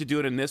tries to do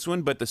it in this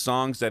one, but the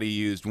songs that he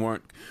used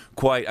weren't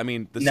quite. I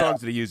mean, the No.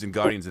 songs that he used in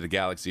Guardians of the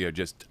Galaxy are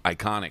just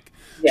iconic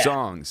Yeah.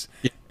 songs,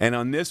 and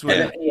on this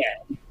one, Yeah.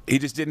 he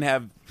just didn't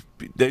have.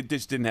 They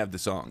just didn't have the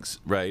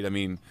songs, right? I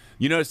mean,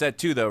 you notice that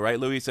too, though, right,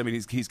 Luis? I mean,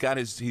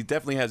 he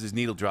definitely has his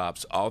needle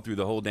drops all through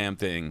the whole damn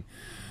thing.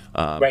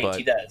 Right, but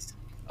he does.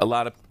 a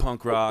lot of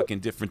punk rock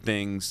and different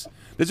things.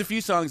 There's a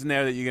few songs in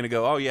there that you're gonna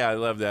go, oh yeah, I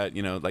love that.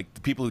 Like the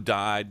People Who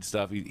Died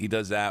stuff. He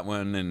does that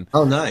one, and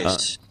Oh,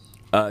 nice.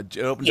 it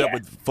opens up Yeah.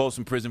 with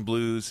Folsom Prison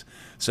Blues.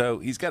 So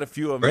he's got a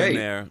few of them in Great.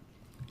 there.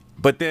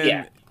 But then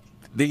Yeah.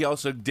 he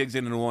also digs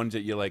into the ones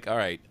that you're like, all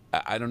right,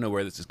 I don't know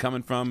where this is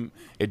coming from.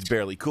 It's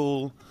barely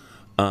cool.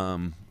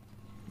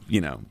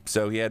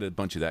 So he had a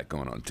bunch of that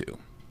going on too.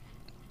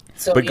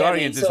 So, But yeah, I mean,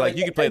 Guardians is so like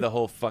you could play the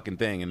whole fucking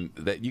thing, and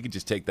that you could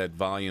just take that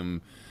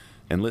volume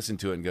and listen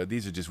to it and go,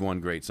 these are just one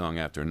great song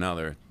after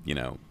another.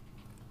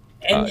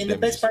 And the that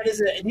best was- part is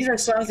that these are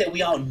songs that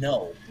we all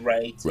know,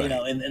 right? Right.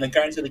 In the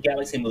Guardians of the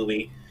Galaxy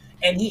movie,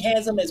 and he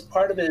has them as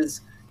part of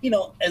his,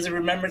 as a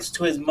remembrance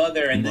to his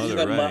mother, and these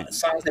are the Right.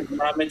 songs that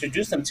mom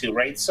introduced him to,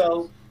 right?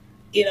 So,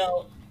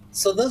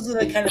 so those are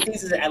the kind of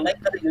things that I like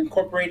how they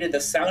incorporated the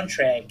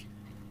soundtrack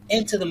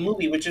into the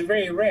movie, which is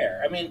very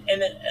rare. I mean,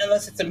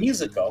 unless it's a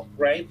musical,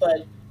 right?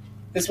 But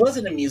this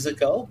wasn't a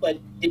musical, but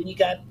then you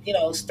got,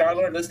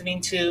 Star-Lord listening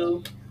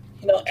to,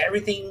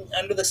 everything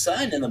under the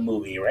sun in the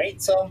movie,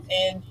 right? So,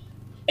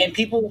 and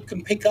people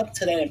can pick up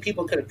to that, and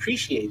people could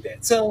appreciate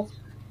that. So,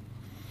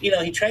 he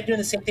tried doing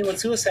the same thing with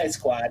Suicide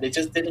Squad. It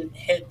just didn't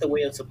hit the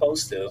way it's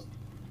supposed to.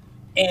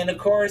 And of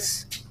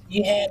course,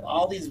 you had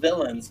all these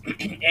villains,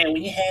 and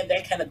when you have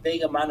that kind of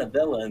big amount of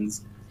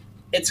villains,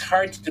 it's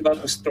hard to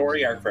develop a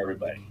story arc for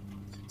everybody.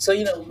 So,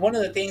 one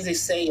of the things they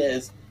say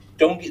is,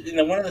 don't get,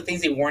 one of the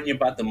things they warn you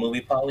about the movie,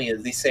 Polly,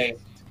 is they say,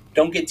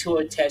 don't get too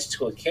attached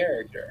to a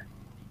character.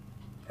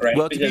 Right?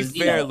 Well, to be Because,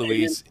 fair,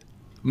 Luis,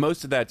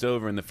 most of that's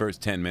over in the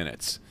first 10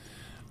 minutes.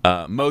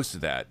 Most of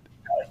that.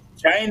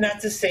 Trying not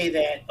to say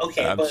that.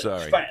 Okay, I'm but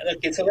sorry. Fine.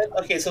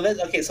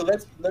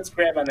 Let's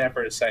grab on that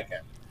for a second.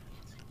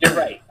 You're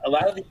right. A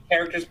lot of the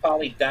characters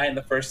probably die in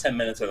the first 10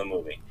 minutes of the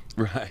movie.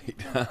 Right.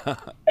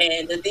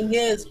 And the thing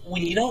is,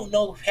 when you don't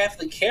know half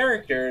the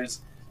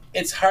characters,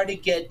 it's hard to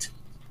get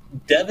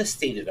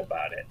devastated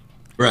about it.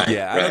 Right.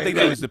 Yeah, I don't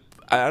think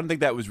I don't think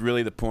that was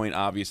really the point.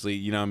 Obviously,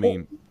 you know what I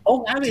mean.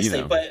 Oh, obviously,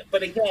 You know.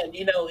 but again,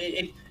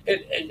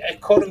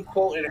 it quote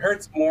unquote, it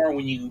hurts more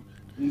when you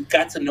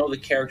got to know the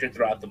character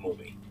throughout the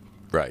movie.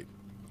 Right.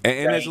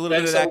 And there's a Right. little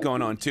bit of So- that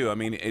going on too. I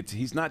mean,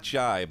 he's not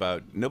shy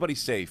about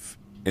nobody's safe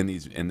in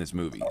this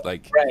movie.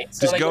 Like, Right.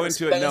 So, just like, go it's-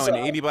 into it but it's,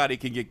 knowing anybody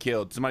can get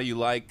killed. Somebody you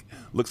like,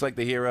 looks like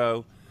the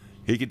hero,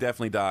 he could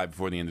definitely die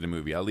before the end of the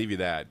movie. I'll leave you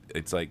that.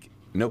 It's like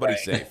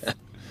nobody's Right. safe.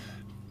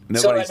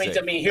 Nobody's So safe.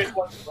 I mean,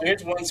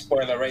 here's one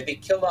spoiler, right? They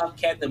killed off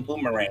Captain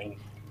Boomerang,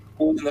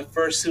 who was in the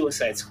first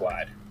Suicide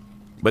Squad.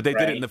 But they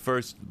did it Right. in the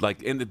first, like,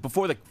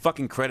 before the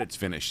fucking credits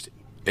finished.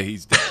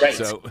 He's dead. Right.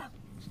 So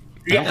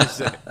Yeah. just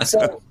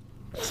saying.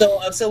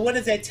 So what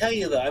does that tell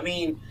you, though? I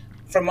mean,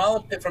 from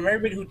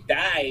everybody who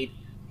died,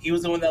 he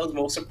was the one that was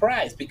most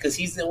surprised because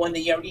he's the one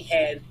that you already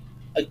had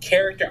a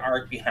character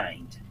arc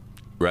behind.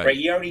 right. Right?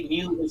 You already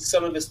knew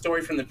some of his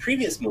story from the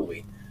previous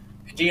movie.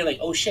 And you're like,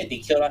 oh shit, they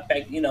killed off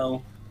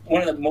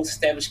one of the most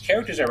established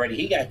characters already.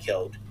 He got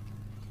killed.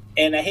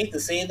 And I hate to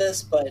say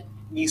this, but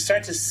you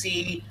start to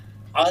see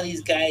all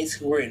these guys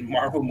who were in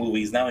Marvel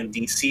movies now in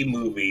DC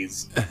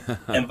movies,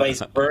 and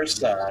vice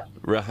versa.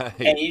 Right.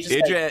 And you just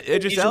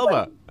Idris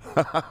Elba.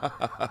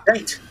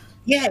 Right?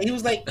 Yeah, he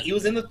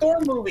was in the Thor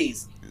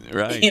movies.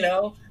 Right.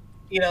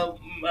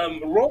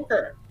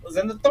 Roker was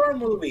in the Thor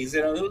movies.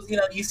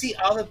 You see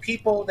all the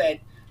people that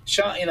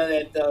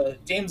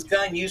James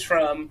Gunn used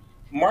from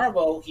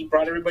Marvel, he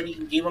brought everybody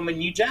and gave them a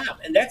new job,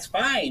 and that's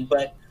fine.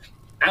 But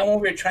I'm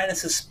over here trying to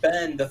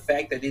suspend the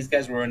fact that these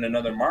guys were in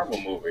another Marvel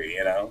movie.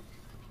 Now,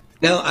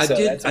 So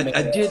that's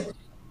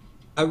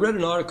I read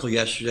an article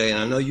yesterday, and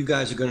I know you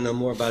guys are going to know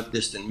more about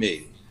this than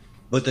me,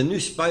 but the new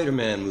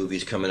Spider-Man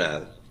movie's coming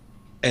out,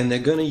 and they're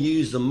going to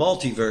use the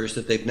multiverse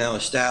that they've now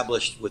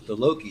established with the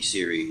Loki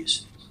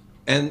series.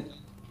 And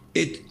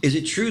is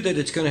it true that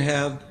it's going to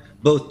have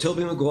both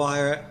Tobey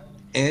Maguire,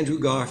 Andrew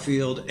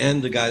Garfield,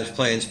 and the guys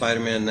playing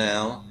Spider-Man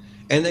now,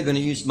 and they're going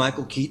to use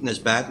Michael Keaton as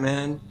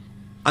Batman?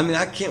 I mean,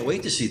 I can't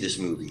wait to see this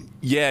movie.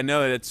 Yeah,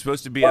 no, it's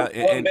supposed to be but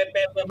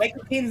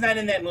Michael Keaton's not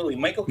in that movie.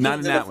 Michael Keaton's not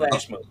in that the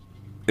Flash movie.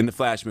 In the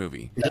Flash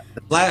movie. The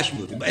Flash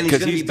movie. And he's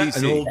going to be DC.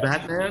 an old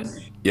Batman?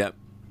 Yep.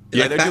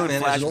 Yeah, they're doing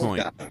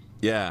Flashpoint.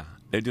 Yeah,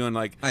 they're doing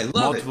like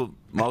multiple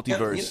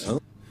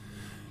multiverse.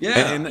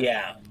 Yeah.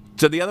 Yeah.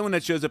 So the other one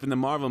that shows up in the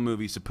Marvel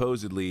movie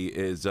supposedly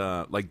is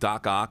like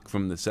Doc Ock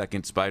from the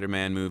second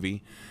Spider-Man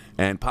movie,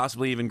 and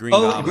possibly even Green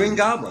Goblin. Oh, Green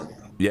Goblin.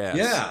 Yes.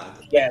 Yeah.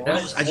 Yeah.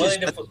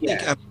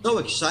 I'm so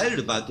excited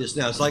about this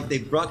now. It's like they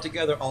brought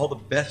together all the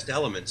best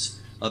elements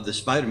of the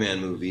Spider-Man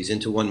movies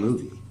into one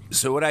movie.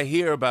 So what I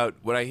hear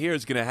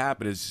is going to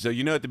happen is, so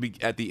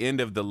at the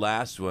end of the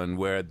last one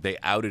where they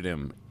outed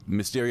him,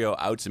 Mysterio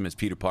outs him as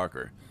Peter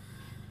Parker.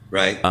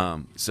 Right.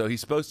 So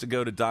he's supposed to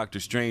go to Doctor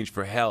Strange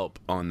for help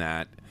on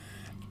that.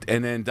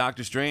 And then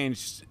Doctor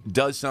Strange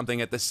does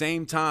something at the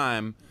same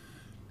time.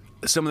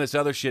 Some of this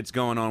other shit's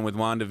going on with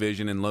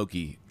WandaVision and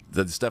Loki.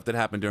 The stuff that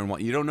happened during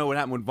you don't know what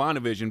happened with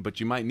WandaVision, but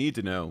you might need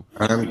to know.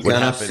 I'm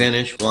gonna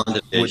finish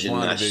WandaVision.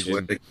 I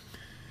swear.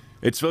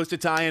 It's supposed to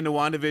tie into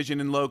WandaVision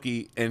and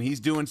Loki, and he's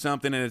doing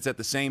something, and it's at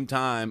the same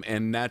time,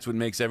 and that's what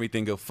makes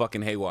everything go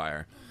fucking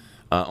haywire.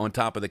 On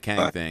top of the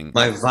Kang thing.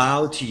 My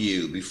vow to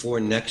you, before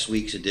next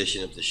week's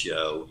edition of the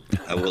show,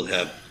 I will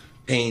have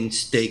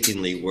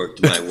painstakingly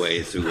worked my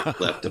way through what's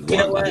left of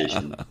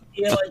WandaVision.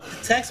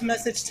 Text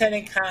message Ted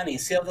and Connie.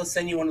 See if they'll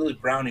send you one of those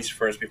brownies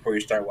first before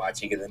you start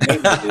watching it.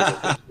 And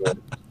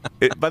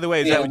maybe By the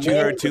way, is that what you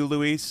heard too,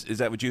 Luis? Is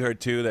that what you heard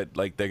too? That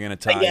like they're gonna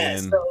tie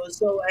in?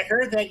 So I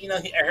heard that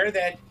I heard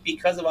that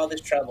because of all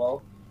this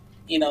trouble,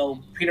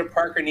 Peter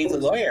Parker needs a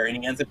lawyer, and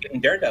he ends up getting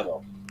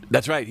Daredevil.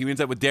 That's right. He ends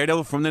up with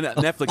Daredevil from the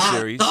Netflix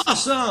series.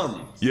 That's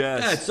awesome.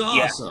 Yes, that's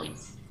awesome. Yeah.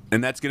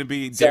 And that's going to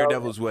be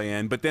Daredevil's way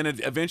in. But then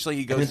eventually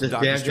he goes to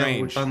Doctor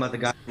Strange. We're talking about the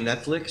guy from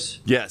Netflix?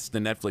 Yes, the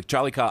Netflix.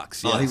 Charlie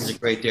Cox. Yes. Oh, he was a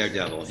great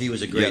Daredevil.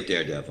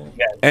 Daredevil.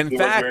 Yeah, and in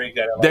fact,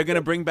 they're going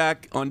to bring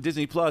back on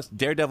Disney Plus,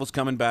 Daredevil's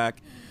coming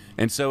back,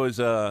 and so is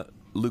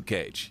Luke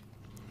Cage.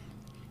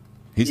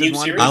 He's in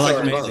one. I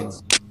like amazing.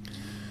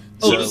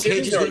 Luke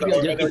Cage is going to be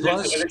on Disney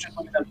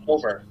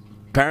Plus?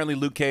 Apparently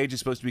Luke Cage is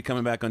supposed to be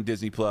coming back on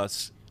Disney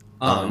Plus.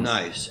 Oh,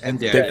 nice. And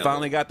they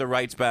finally got the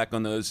rights back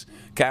on those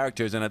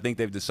characters, and I think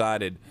they've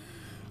decided.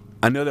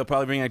 I know they'll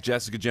probably bring back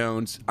Jessica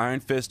Jones,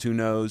 Iron Fist, who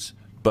knows?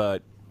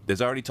 But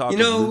there's already talk of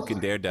Luke and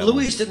Daredevil.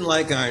 Luis didn't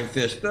like Iron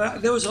Fist,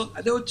 but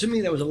to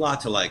me there was a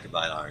lot to like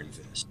about Iron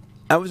Fist.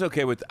 I was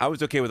okay with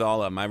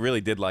all of them. I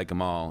really did like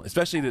them all,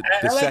 especially the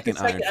second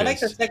Iron Fist. I like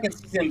the second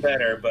season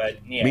better,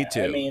 but yeah. Me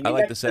too. I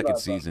like the second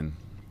season.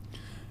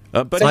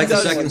 But like the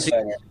second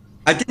season.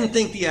 I didn't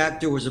think the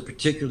actor was a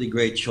particularly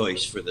great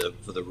choice for the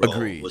role.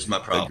 Agreed. Was my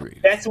problem. Agreed.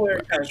 That's where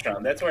it comes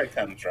from.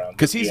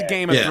 Because he's a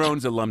Game of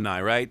Thrones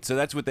alumni, right? So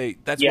that's why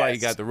he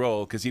got the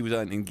role. Because he was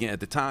at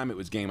the time it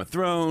was Game of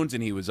Thrones,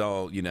 and he was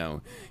all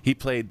he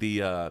played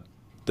the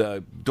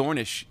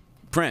Dornish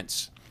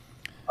prince.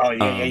 Oh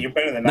yeah, you're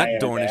better than I am.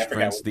 Not Dornish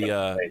prince,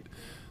 the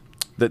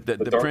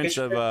prince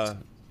of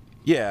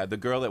the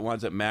girl that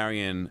winds up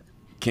marrying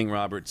King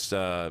Robert's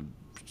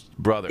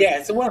brother. Yeah,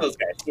 it's one of those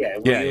guys. Yeah,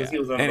 he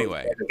was one of those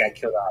guys that got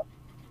killed off.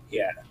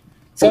 Yeah.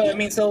 So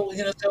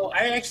so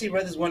I actually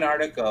read this one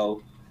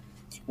article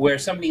where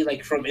somebody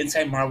from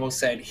Inside Marvel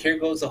said, "Here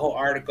goes the whole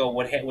article.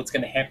 What's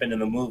going to happen in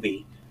the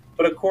movie?"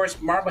 But of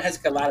course, Marvel has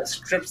a lot of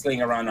scripts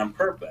laying around on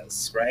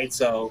purpose, right?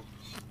 So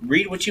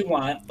read what you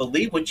want,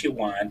 believe what you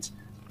want.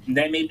 And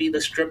that may be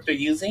the script they're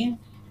using.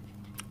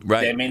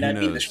 Right. That may not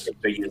be the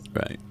script they're using.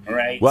 Right.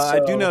 Right. Well,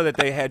 I do know that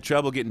they had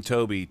trouble getting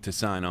Toby to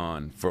sign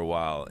on for a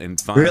while, and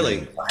finally,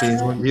 really, did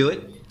he want to do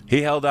it?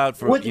 He held out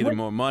for either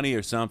more money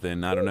or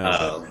something. I don't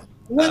know.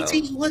 What's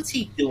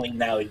he doing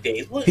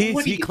nowadays?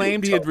 He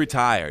claimed he had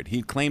retired.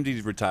 He claimed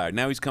he's retired.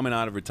 Now he's coming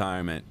out of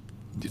retirement.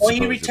 Well,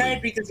 he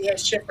retired because he had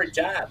shit for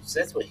jobs.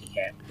 That's what he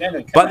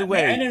had. By the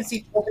way, I didn't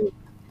see Toby.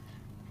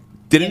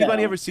 Did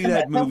anybody ever see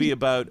that movie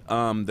about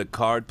the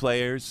card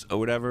players or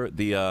whatever?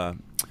 Yeah,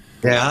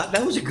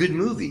 that was a good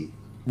movie.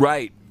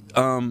 Right.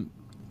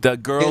 The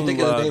girl Can't think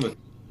of the name of it.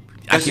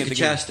 Jessica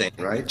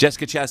Chastain, right?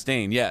 Jessica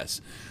Chastain,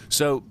 yes.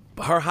 So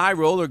her high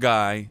roller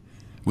guy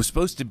was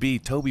supposed to be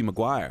Tobey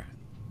Maguire,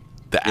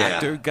 the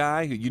actor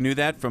guy. You knew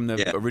that from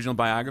the original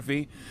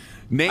biography.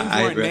 Names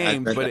weren't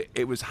named, but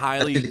it was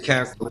highly the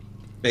character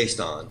based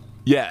on.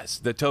 Yes,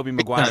 the Tobey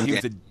Maguire. He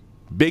was a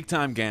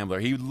big-time gambler.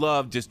 He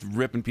loved just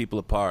ripping people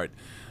apart.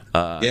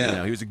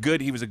 He was a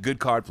good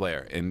card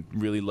player and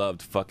really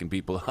loved fucking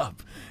people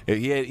up.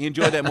 He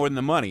enjoyed that more than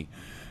the money,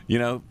 You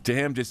know, to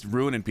him, just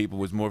ruining people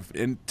was more.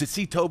 And to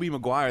see Tobey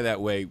Maguire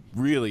that way,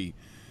 really,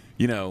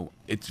 you know,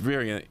 it's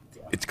very,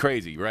 it's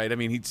crazy, right? I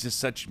mean, he's just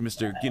such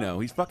Mr. You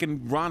know, he's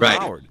fucking Ron Right.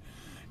 Howard.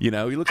 You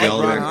know, he looks I like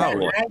All Ron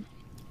right. Howard.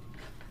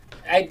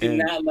 I did And-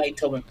 not like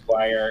Tobey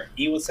Maguire.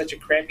 He was such a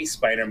crappy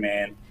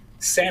Spider-Man.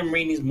 Sam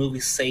Raimi's movie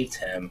saved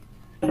him.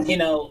 You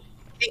know,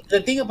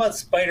 the thing about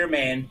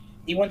Spider-Man,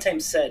 he one time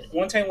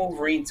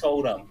Wolverine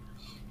told him,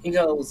 he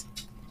goes,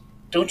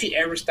 "Don't you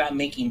ever stop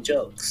making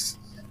jokes."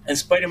 And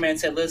Spider-Man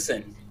said,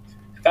 "Listen,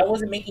 if I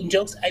wasn't making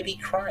jokes, I'd be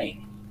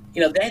crying."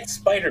 You know, that's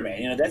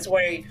Spider-Man. You know, that's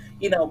why,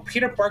 you know,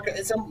 Peter Parker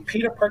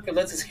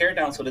lets his hair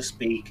down, so to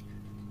speak,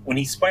 when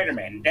he's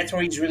Spider-Man. That's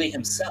where he's really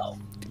himself.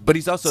 But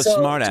he's also So, a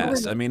smart ass.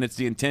 Tobey- I mean, it's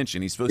the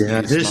intention. He's supposed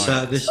Yeah, to be a this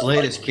smart ass. this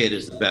latest kid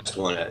is the best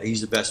one.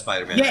 He's the best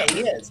Spider-Man. Yeah, ever.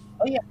 he is.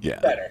 Oh, yeah, Yeah.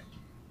 better.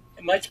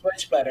 Much,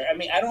 much better. I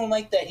mean, I don't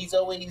like that he's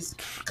always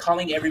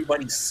calling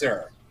everybody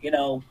sir. You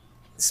know,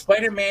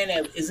 Spider-Man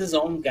is his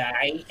own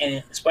guy,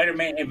 and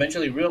Spider-Man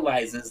eventually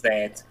realizes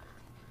that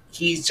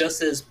he's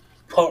just as,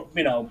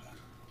 you know,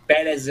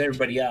 bad as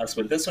everybody else.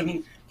 But this one,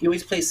 he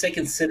always plays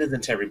second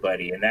citizen to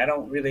everybody, and I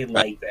don't really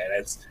like that.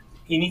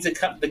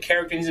 The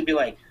character needs to be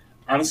like,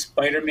 I'm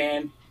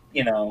Spider-Man.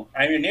 You know,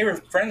 I'm your neighbor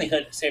friendly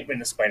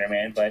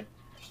Spider-Man, but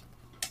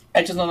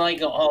I just don't like,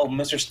 oh,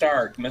 Mr.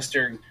 Stark,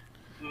 Mr.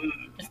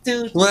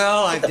 Dude.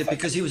 Well, what the fuck?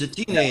 because he was a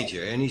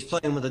teenager and he's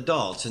playing with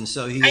adults, and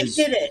so he I is.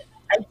 get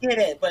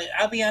it, but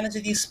I'll be honest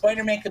with you,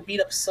 Spider-Man could beat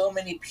up so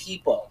many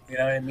people. You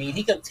know what I mean?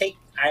 He could take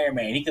Iron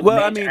Man. He could Well,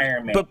 I match mean,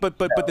 Iron Man. but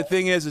the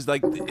thing is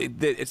like,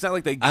 it's not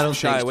like they I don't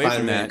shy think away from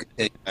Spider-Man that. could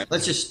take.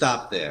 Let's just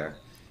stop there.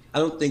 I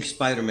don't think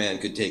Spider-Man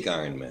could take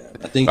Iron Man.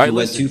 I think All he right,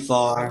 went listen. too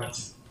far.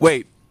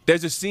 Wait,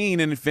 there's a scene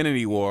in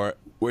Infinity War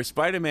where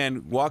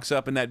Spider-Man walks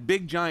up and that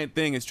big giant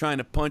thing is trying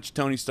to punch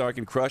Tony Stark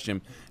and crush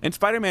him, and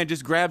Spider-Man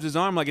just grabs his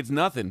arm like it's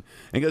nothing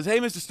and goes, "Hey,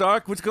 Mr.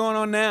 Stark, what's going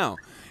on now?"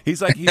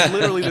 He's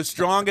literally the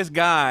strongest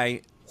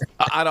guy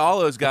out of all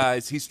those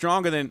guys. He's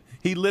stronger than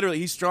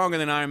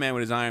Iron Man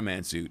with his Iron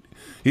Man suit.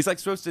 He's like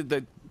supposed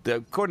to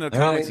according to the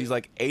comics, Right. he's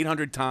like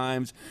 800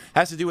 times.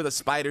 Has to do with a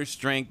spider's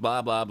strength,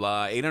 blah blah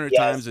blah. 800 Yes,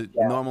 times a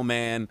yeah. normal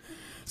man.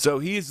 So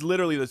he's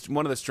literally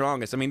one of the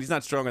strongest. I mean, he's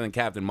not stronger than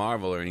Captain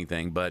Marvel or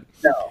anything, but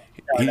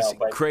he's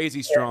but-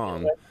 crazy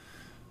strong.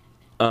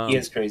 He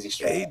is crazy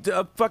strong.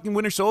 Fucking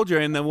Winter Soldier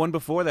and the one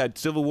before that,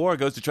 Civil War,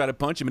 goes to try to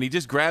punch him, and he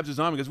just grabs his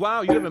arm and goes,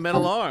 "Wow, you have a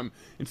metal arm,"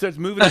 and starts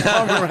moving his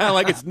arm around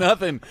like it's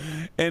nothing.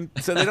 And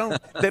so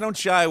they don't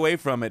shy away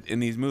from it in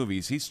these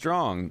movies. He's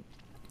strong,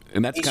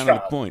 and that's He's kind of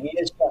strong. the point. He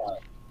is strong.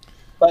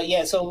 But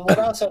yeah, so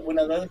one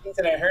of the other things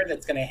that I heard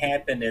that's going to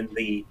happen in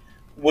the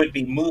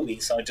would-be movie,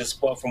 so I just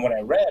spoke from what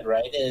I read,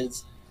 right,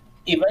 is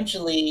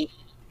eventually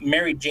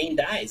Mary Jane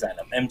dies on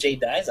him. MJ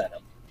dies on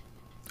him.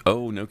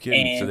 Oh, no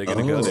kidding. So they're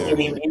gonna go Oh. there.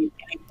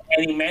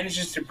 And he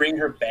manages to bring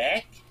her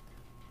back,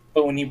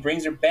 but when he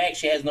brings her back,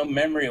 she has no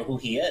memory of who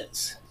he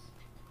is.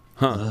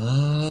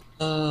 Huh.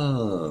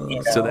 Oh. You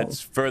know? So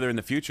that's further in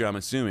the future, I'm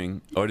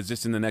assuming, or is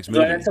this in the next So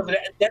movie?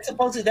 that's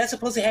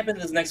supposed to happen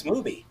in this next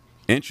movie.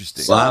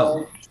 Interesting.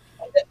 Wow.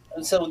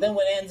 So then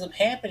what ends up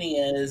happening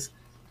is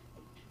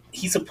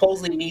he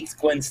supposedly meets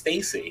Gwen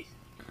Stacy,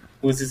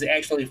 who was his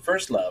actually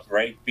first love,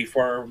 right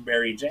before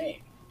Mary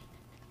Jane.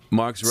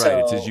 Mark's right.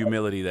 It's his So-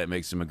 humility that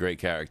makes him a great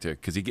character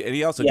because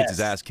he also gets his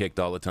Yes. ass kicked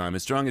all the time.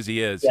 As strong as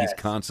he is, Yes. he's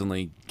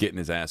constantly getting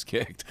his ass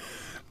kicked.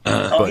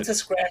 Oh, but he's a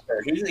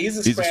scrapper. He's a He's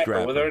a scrapper.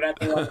 scrapper. Whether or not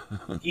they want,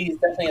 he's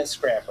definitely a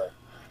scrapper.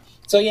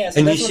 So yeah, so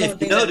And that's you one see, of the if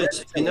things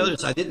I you read.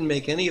 notice, I didn't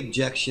make any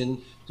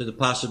objection to the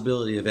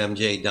possibility of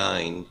MJ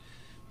dying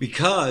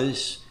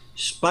because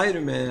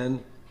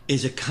Spider-Man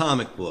is a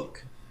comic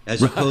book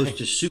as opposed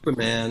to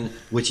Superman,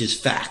 which is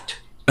fact.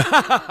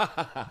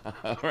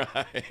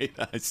 Right.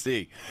 I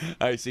see.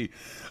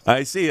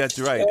 That's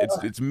right.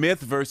 It's myth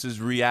versus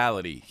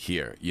reality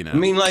here. You know. I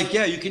mean, like,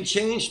 yeah, you can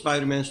change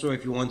Spider-Man's story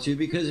if you want to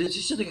because it's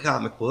just a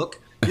comic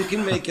book. You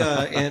can make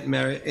Aunt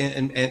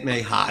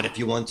May hot if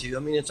you want to. I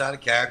mean, it's out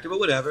of character, but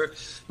whatever.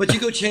 But you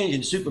go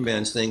changing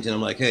Superman's things, and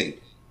I'm like, hey,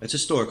 that's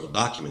historical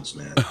documents,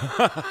 man.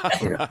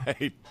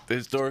 Right. The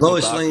historical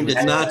Lois Lane documents.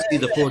 did not see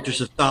the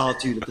Fortress of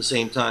Solitude at the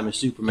same time as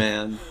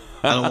Superman.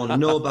 I don't want to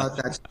know about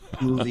that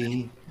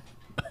movie.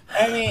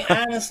 I mean,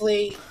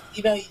 honestly,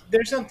 you know,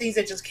 there's some things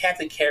that just have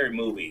to carry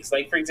movies.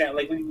 Like for example,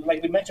 like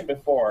we mentioned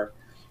before,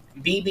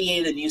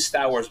 BB-8, the new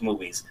Star Wars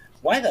movies.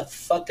 Why the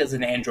fuck does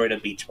an android a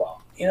beach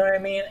ball? You know what I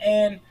mean?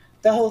 And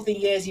the whole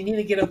thing is, you need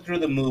to get him through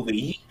the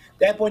movie.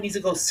 That boy needs to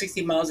go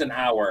 60 miles an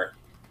hour.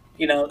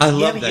 You know, I you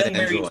love have a that young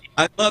Mary android.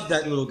 I love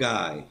that little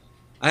guy.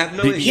 I have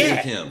no Did- issue Yeah.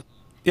 with him.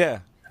 Yeah.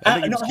 I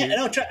think No, it's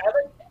cute.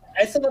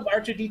 I still love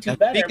R2D2 And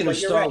better, speaking but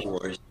of you're Star right.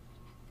 Wars,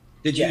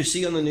 did Yeah. you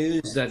see on the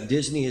news that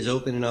Disney is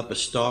opening up a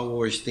Star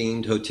Wars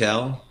themed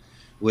hotel,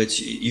 which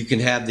you can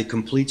have the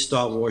complete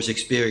Star Wars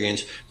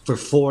experience for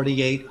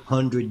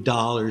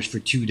 $4,800 for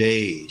 2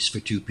 days for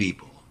two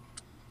people?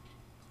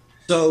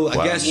 So I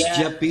Wow. guess Yeah.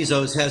 Jeff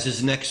Bezos has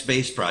his next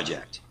space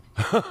project.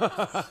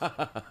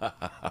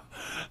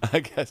 I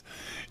guess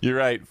you're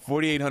right.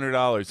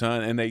 $4,800,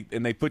 huh?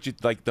 And they put you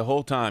like the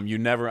whole time. You're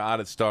never out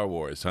of Star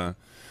Wars, huh?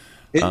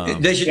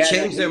 They should Yeah,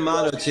 change their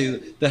motto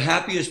to the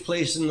happiest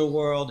place in the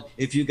world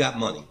if you got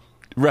money.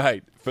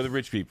 Right, for the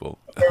rich people.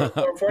 For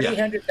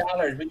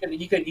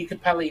 $4,800, you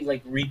could probably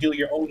like redo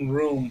your own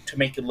room to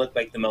make it look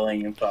like the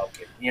Millennium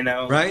Falcon. You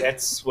know, Right?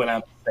 That's what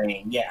I'm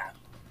saying. Yeah,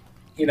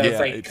 it's Yeah,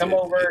 like come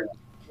over.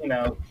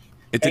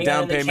 It's a hang out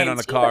down in the payment on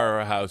a cantina. car or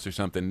a house or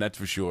something. That's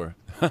for sure.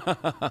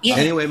 Yeah.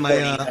 Anyway, my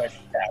 $4,800.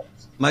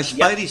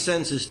 spidey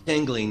sense is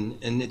tingling,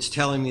 and it's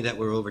telling me that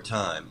we're over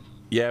time.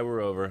 Yeah,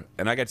 we're over,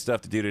 and I got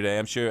stuff to do today.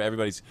 I'm sure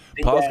everybody's.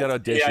 Paul's got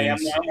auditions.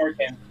 Yeah, I'm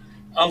working.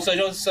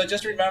 So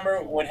just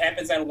remember, what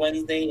happens on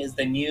Wednesday is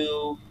the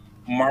new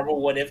Marvel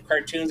What If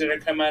cartoons that are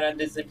coming out on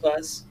Disney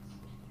Plus.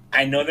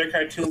 I know they're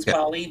cartoons, Okay.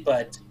 Polly,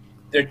 but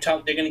they're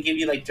going to give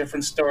you like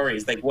different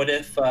stories. Like, what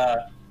if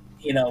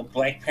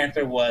Black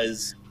Panther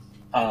was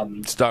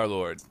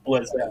Star-Lord,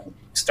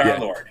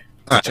 Star-Lord?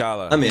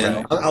 T'Challa. I'm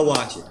in. I'll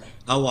watch it.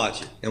 I'll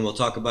watch it, and we'll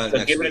talk about it So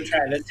next give it a week.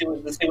 try. Let's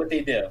see what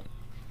they do.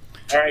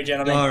 All right,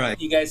 gentlemen. All right.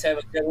 You guys have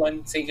a good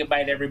one. Say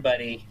goodbye to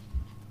everybody.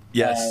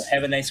 Yes.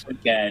 Have a nice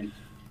weekend.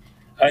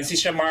 And see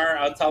Shamar,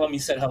 I'll tell him you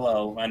said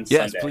hello on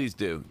Yes, Sunday. please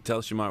do.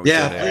 Tell Shamar we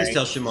Yeah, said please hey.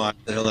 tell Shamar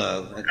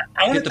hello.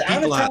 I'm Get the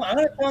people out.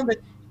 going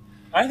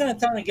to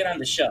tell him to get on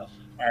the show.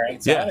 All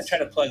right, so I'm going Yes. to try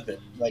to plug this.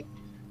 Like,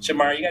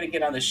 Shamar, you got to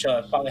get on the show.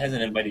 It probably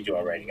hasn't invited you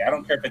already. I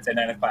don't care if it's at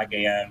 9:00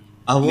 a.m.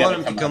 I You want gotta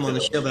him to come come out on the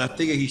to show, but I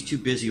figure he's too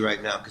busy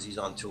right now because he's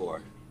on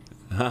tour.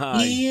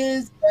 He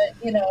is,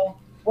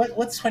 but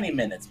what's 20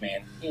 minutes,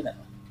 man? All right.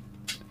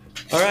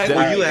 All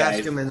Well, right, you guys.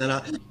 ask him,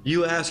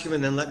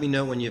 and then let me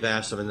know when you've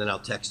asked him, and then I'll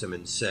text him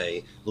and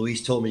say,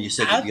 "Luis told me you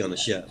said you'd be on the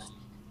show."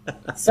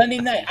 Sunday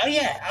night. Oh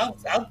yeah,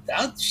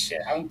 I'll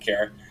shit. I don't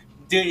care,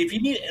 dude.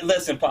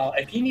 Listen, Paul.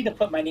 If you need to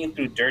put my name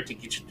through dirt to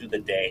get you through the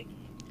day,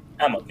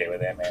 I'm okay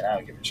with that, man. I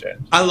don't give a shit.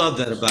 I love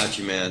that about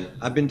you, man.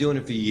 I've been doing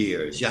it for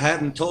years. I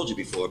haven't told you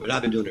before, but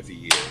I've been doing it for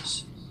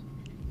years.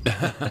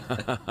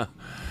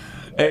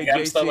 Hey,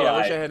 I'm still JC, I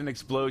wish alive. I had an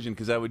explosion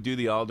because I would do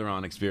the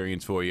Alderaan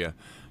experience for you.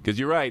 Because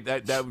you're right,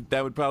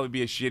 that would probably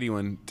be a shitty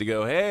one to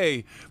go,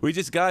 hey, we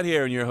just got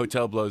here and your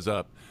hotel blows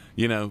up,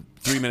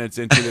 3 minutes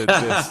into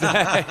the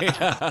stay.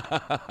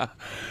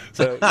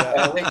 So,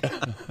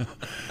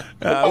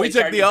 we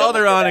took the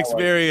Alderaan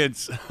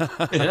experience.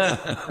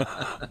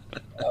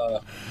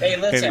 Hey,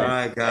 listen. All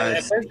right,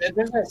 guys. If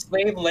there's a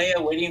slave Leia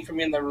waiting for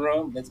me in the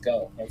room, let's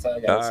go. That's all I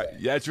All gotta right, say.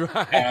 yeah, that's I'm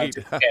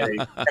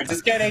right.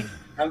 just kidding.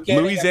 I'm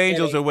kidding. Louis I'm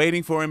Angels kidding. are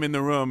waiting for him in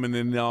the room, and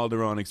then the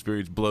Alderaan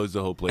experience blows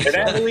the whole place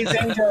They're up. not Louis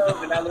Angels.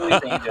 They're not Louis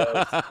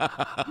Angels.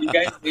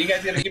 You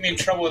guys gonna get me in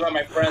trouble with all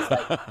my friends.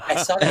 Like, I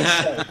saw that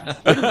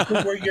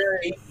show. Where you're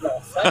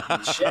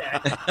fucking shit.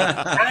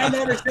 I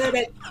never said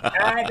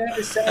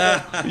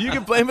it. You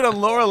can blame it on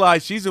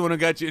Lorelai. She's the one who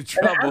got you in And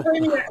trouble.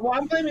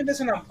 I'm blaming this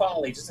one on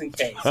Paulie, just in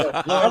case. So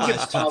I'll Well, give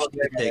it's tough Paulie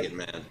shit to take credit. it,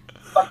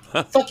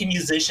 man. Fucking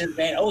musicians,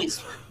 man,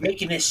 always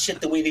making this shit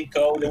the way they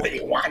go, the way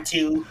they want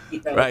to.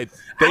 Right.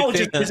 I was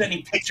just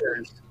presenting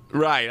pictures.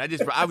 Right.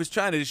 I was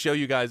trying to show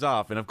you guys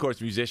off, and of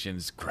course,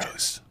 musicians,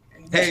 gross.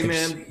 Hey,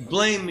 man,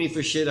 blame me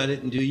for shit I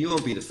didn't do. You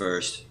won't be the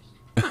first.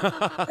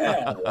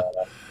 Yeah, well.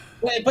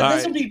 But All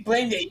this right. would be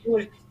blame that you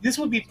would. This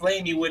would be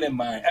blame you wouldn't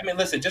mind. I mean,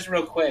 listen, just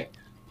real quick.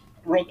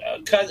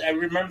 Cause I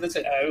remember this.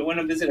 I went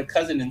to visit a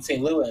cousin in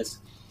St. Louis,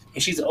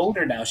 and she's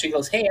older now. She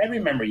goes, "Hey, I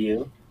remember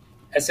you."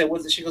 I said,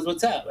 "What's?" She goes,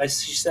 "What's up?"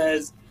 She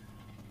says,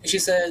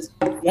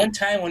 one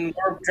time when we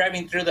were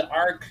driving through the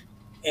Arc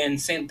in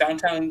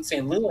downtown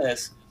St.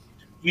 Louis,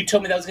 you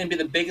told me that was going to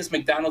be the biggest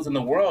McDonald's in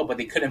the world, but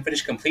they couldn't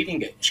finish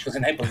completing it. She goes,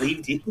 and I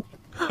believed you.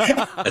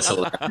 That's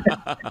hilarious.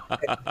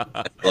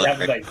 I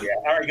was like, yeah.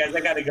 All right, guys,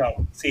 I got to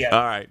go. See ya.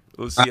 All right.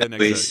 We'll see you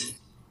next Peace. week.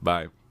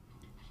 Bye.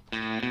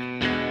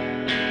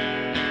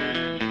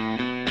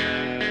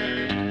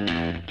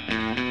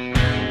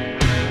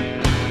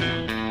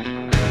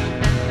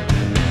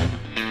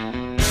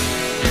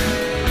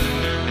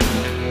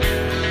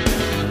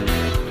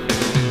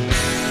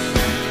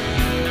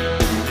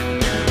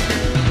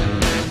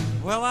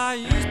 Well, I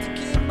used to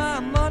keep my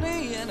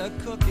money in a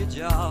cookie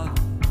jar.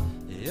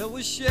 It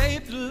was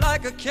shaped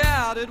like a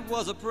cat, it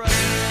was a present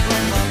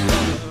from my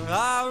brother.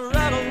 I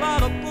read a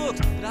lot of books,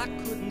 but I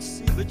couldn't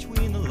see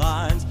between the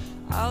lines.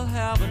 I'll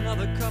have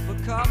another cup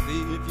of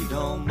coffee if you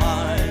don't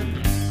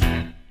mind.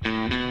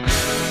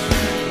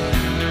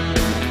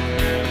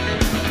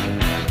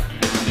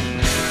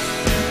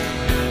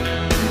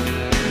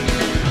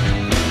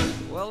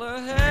 Well, her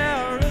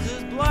hair is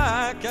as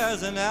black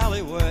as an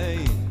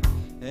alleyway,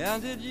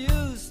 and it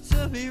used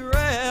to be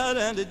red,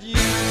 and it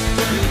used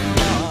to be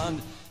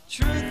blonde.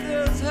 Truth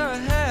is, her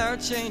hair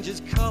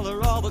changes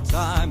color all the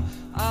time.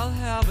 I'll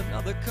have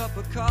another cup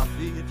of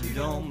coffee if you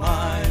don't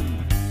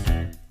mind.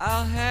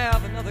 I'll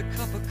have another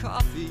cup of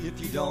coffee if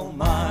you don't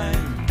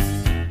mind.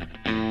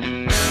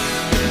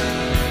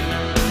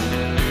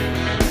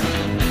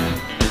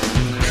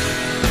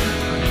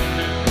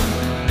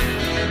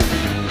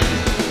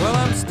 Well,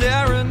 I'm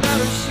staring at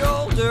her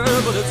shoulder,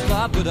 but it's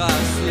not what I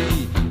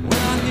see when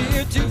I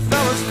hear two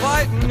fellas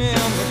fighting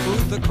in the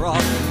booth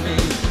across from me.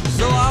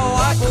 So I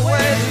wipe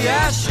away the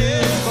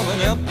ashes from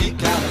an empty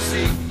counter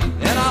seat,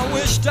 and I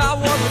wished I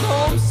wasn't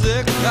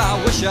homesick.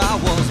 I wish I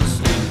was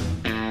asleep.